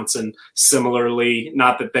 Wisconsin, similarly,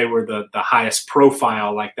 not that they were the highest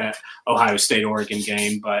profile like that Ohio State-Oregon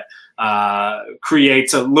game, but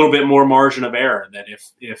creates a little bit more margin of error that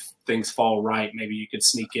if things fall right, maybe you could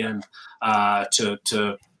sneak in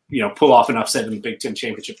to pull off an upset in the Big Ten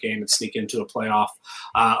championship game and sneak into a playoff.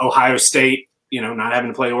 Ohio State, not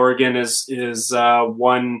having to play Oregon is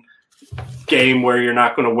one game where you're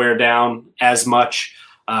not going to wear down as much.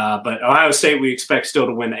 But Ohio State, we expect still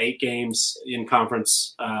to win 8 games in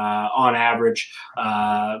conference on average.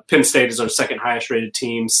 Penn State is our second highest rated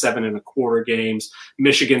team, 7.25 games.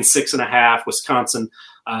 Michigan 6.5. Wisconsin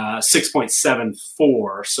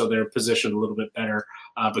 6.74. So they're positioned a little bit better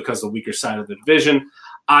because of the weaker side of the division.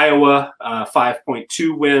 Iowa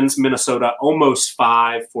 5.2 wins. Minnesota almost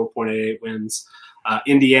 5, 4.88 wins.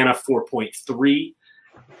 Indiana 4.3.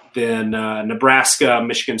 Then Nebraska,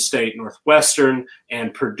 Michigan State, Northwestern,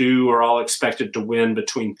 and Purdue are all expected to win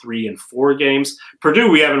between 3 and 4 games.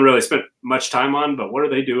 Purdue, we haven't really spent much time on, but what are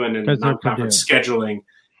they doing in non-conference scheduling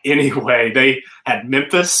anyway? They had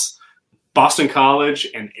Memphis, Boston College,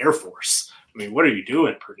 and Air Force. I mean, what are you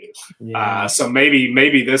doing, Purdue? Yeah. So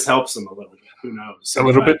maybe this helps them a little bit. Who knows? A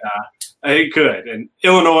little bit. It could. And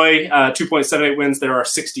Illinois, 2.78 wins. They're our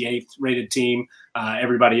 68th rated team.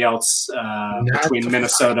 Everybody else between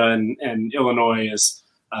Minnesota and Illinois is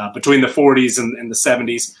between the 40s and the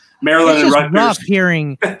 70s. Maryland and Rutgers. Rough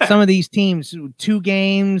hearing some of these teams, 2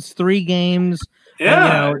 games, 3 games,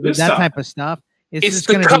 that type of stuff. It's just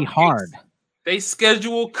going to be hard. They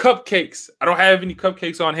schedule cupcakes. I don't have any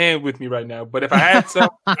cupcakes on hand with me right now, but if I had some,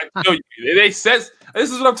 I can show you. They said,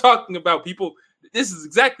 this is what I'm talking about, people. This is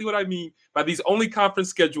exactly what I mean by these only conference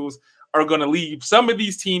schedules are going to leave some of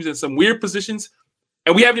these teams in some weird positions.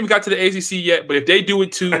 And we haven't even got to the ACC yet, but if they do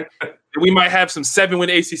it too, we might have some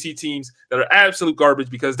 7-win ACC teams that are absolute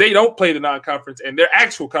garbage because they don't play the non-conference and their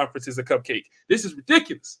actual conference is a cupcake. This is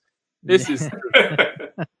ridiculous. This is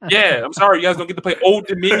yeah, I'm sorry. You guys don't get to play Old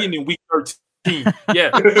Dominion in week 13.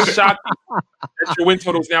 Yeah, shocking. That's your win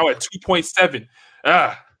total is now at 2.7.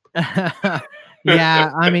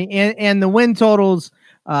 Yeah, I mean, and the win totals,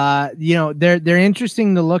 they're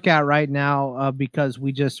interesting to look at right now because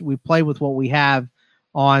we play with what we have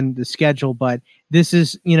on the schedule. But this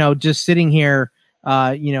is, just sitting here,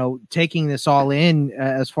 taking this all in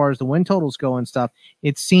as far as the win totals go and stuff.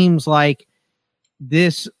 It seems like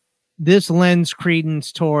this lends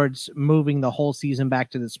credence towards moving the whole season back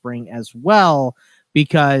to the spring as well,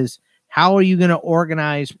 because how are you going to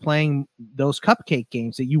organize playing those cupcake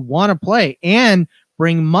games that you want to play and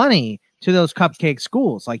bring money to those cupcake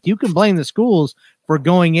schools? Like, you can blame the schools for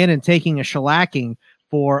going in and taking a shellacking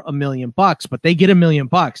for $1 million, but they get $1 million.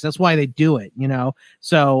 That's why they do it,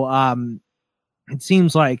 So it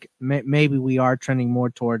seems like maybe we are trending more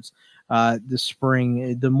towards the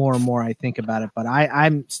spring, the more and more I think about it. But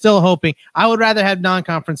I'm still hoping. I would rather have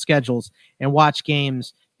non-conference schedules and watch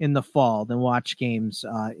games in the fall than watch games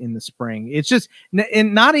in the spring. It's just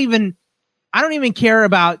not even. I don't even care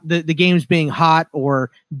about the games being hot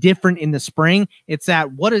or different in the spring. It's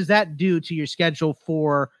that, what does that do to your schedule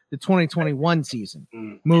for the 2021 season?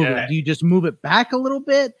 Do you just move it back a little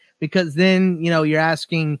bit? Because then, you're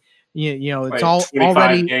asking, it's all 25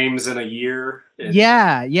 already games in a year.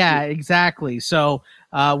 Yeah, exactly. So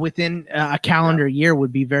within a calendar year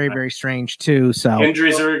would be very, very strange too. So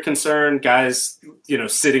injuries are a concern. Guys,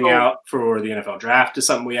 sitting out for the NFL draft is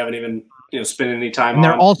something we haven't even spend any time and on.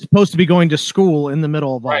 They're all supposed to be going to school in the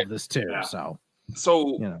middle of all of this too. Yeah. So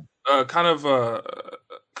kind of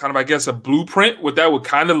I guess a blueprint. What that would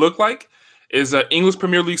kind of look like is English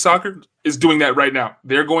Premier League soccer is doing that right now.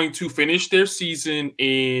 They're going to finish their season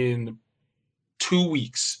in 2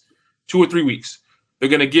 weeks, 2 or 3 weeks. They're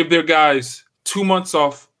going to give their guys 2 months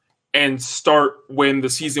off and start when the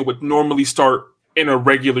season would normally start in a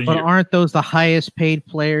regular year. But aren't those the highest paid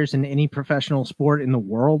players in any professional sport in the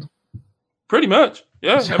world? Pretty much,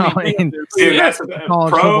 yeah. So, college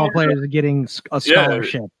football players are getting a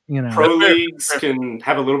scholarship. Pro leagues can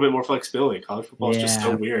have a little bit more flexibility. College football is just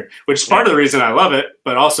so weird, which is part of the reason I love it.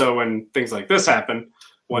 But also, when things like this happen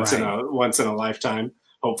once in a lifetime,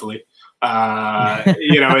 hopefully,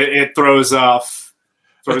 it throws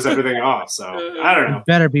everything off. So I don't know. It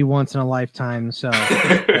better be once in a lifetime. So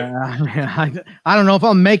I don't know if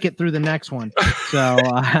I'll make it through the next one. So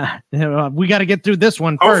we got to get through this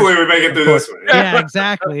one first. Hopefully we make it through this one. Yeah,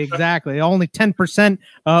 exactly. Only 10%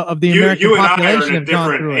 of the American population have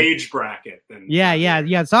gone through it. Age bracket.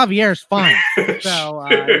 Yeah. Xavier's fine. So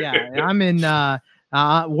I'm in.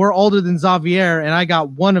 We're older than Xavier, and I got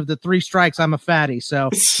one of the 3 strikes. I'm a fatty.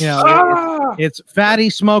 So it's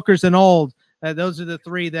fatty, smokers, and old. Those are the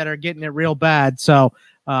 3 that are getting it real bad. So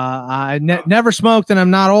I never smoked, and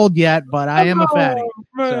I'm not old yet, but I am a fatty.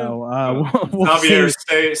 So we'll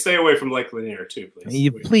Javier, stay away from Lake Lanier too,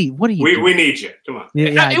 please. Please, what are you doing? We need you. Come on.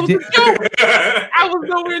 It was a joke. I was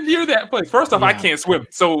nowhere near that place. First off, I can't swim,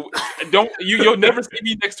 so you'll never see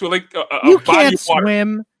me next to a lake. You can't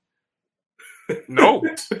swim. No.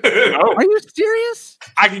 Are you serious?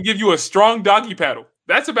 I can give you a strong doggy paddle.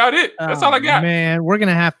 That's about it. That's all I got. Man, you're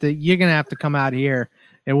gonna have to come out here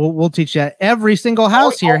And we'll teach you that. Every single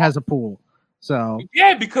house here has a pool. So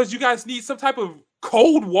yeah, because you guys need some type of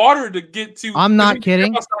cold water to get to. I'm not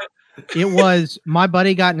kidding. It was, my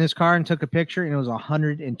buddy got in his car and took a picture, and it was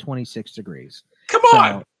 126 degrees. Come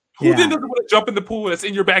on. Who then doesn't want to jump in the pool that's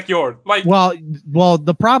in your backyard? Like, well,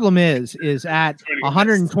 the problem is at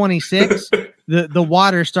 126, the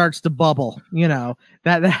water starts to bubble. You know,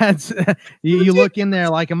 that's you look in there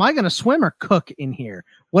like, am I going to swim or cook in here?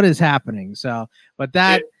 What is happening? So, but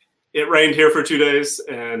that. It rained here for 2 days,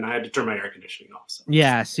 and I had to turn my air conditioning off. So.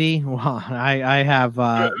 Yeah, see, well, I have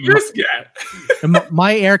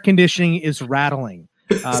my air conditioning is rattling.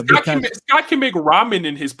 Scott can make ramen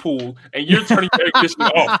in his pool, and you're turning your air conditioning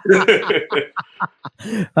off.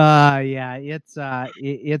 Yeah,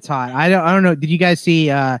 it's hot. I don't know. Did you guys see?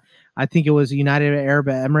 I think it was United Arab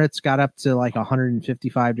Emirates got up to like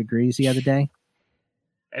 155 degrees the other day,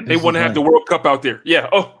 and they want to have the World Cup out there. Yeah.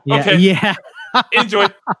 Oh, okay. Yeah. Enjoy.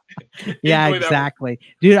 Yeah, exactly.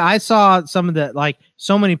 Dude, I saw some of the, like,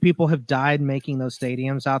 so many people have died making those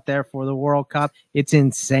stadiums out there for the World Cup. It's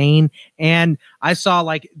insane. And I saw,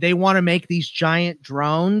 like, they want to make these giant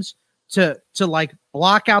drones to like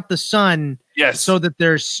block out the sun. Yes. So that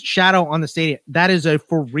there's shadow on the stadium. That is a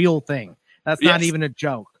for real thing. That's not even a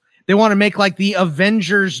joke. They want to make like the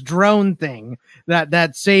Avengers drone thing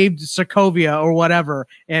that saved Sokovia or whatever,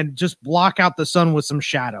 and just block out the sun with some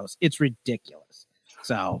shadows. It's ridiculous.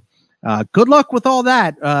 So, good luck with all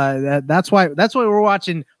that. That's why we're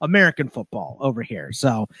watching American football over here.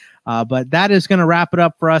 So, but that is going to wrap it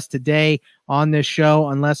up for us today on this show.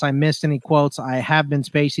 Unless I missed any quotes, I have been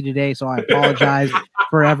spacey today, so I apologize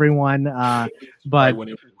for everyone. But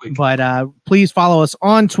please follow us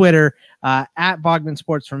on Twitter. At Bogman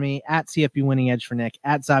Sports for me, at CFP Winning Edge for Nick,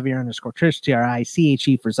 at Xavier_Triche,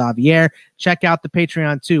 TRICHE for Xavier. Check out the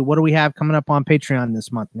Patreon too. What do we have coming up on Patreon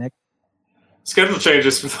this month, Nick? Schedule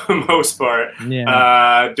changes for the most part.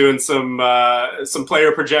 Yeah. Doing some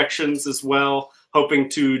player projections as well. Hoping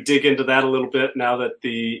to dig into that a little bit now that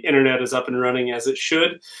the internet is up and running as it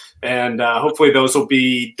should. And hopefully those will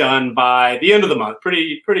be done by the end of the month.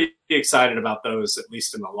 Pretty excited about those, at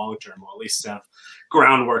least in the long term. We'll at least have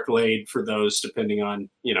groundwork laid for those, depending on,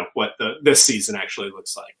 you know, what this season actually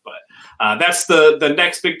looks like. But that's the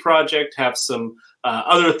next big project. Have some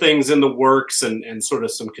other things in the works and sort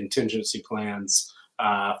of some contingency plans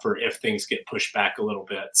for if things get pushed back a little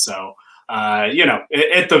bit. So, you know,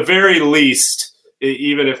 at the very least,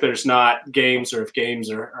 even if there's not games, or if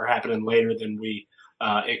games are happening later than we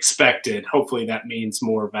expected, hopefully that means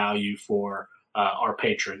more value for our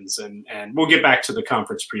patrons. And we'll get back to the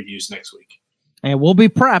conference previews next week. And we'll be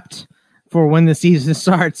prepped for when the season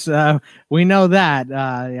starts. We know that.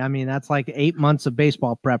 I mean, that's like 8 months of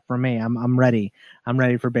baseball prep for me. I'm ready. I'm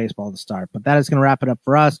ready for baseball to start. But that is going to wrap it up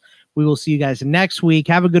for us. We will see you guys next week.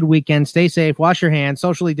 Have a good weekend. Stay safe. Wash your hands.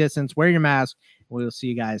 Socially distance. Wear your mask. We will see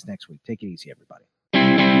you guys next week. Take it easy, everybody.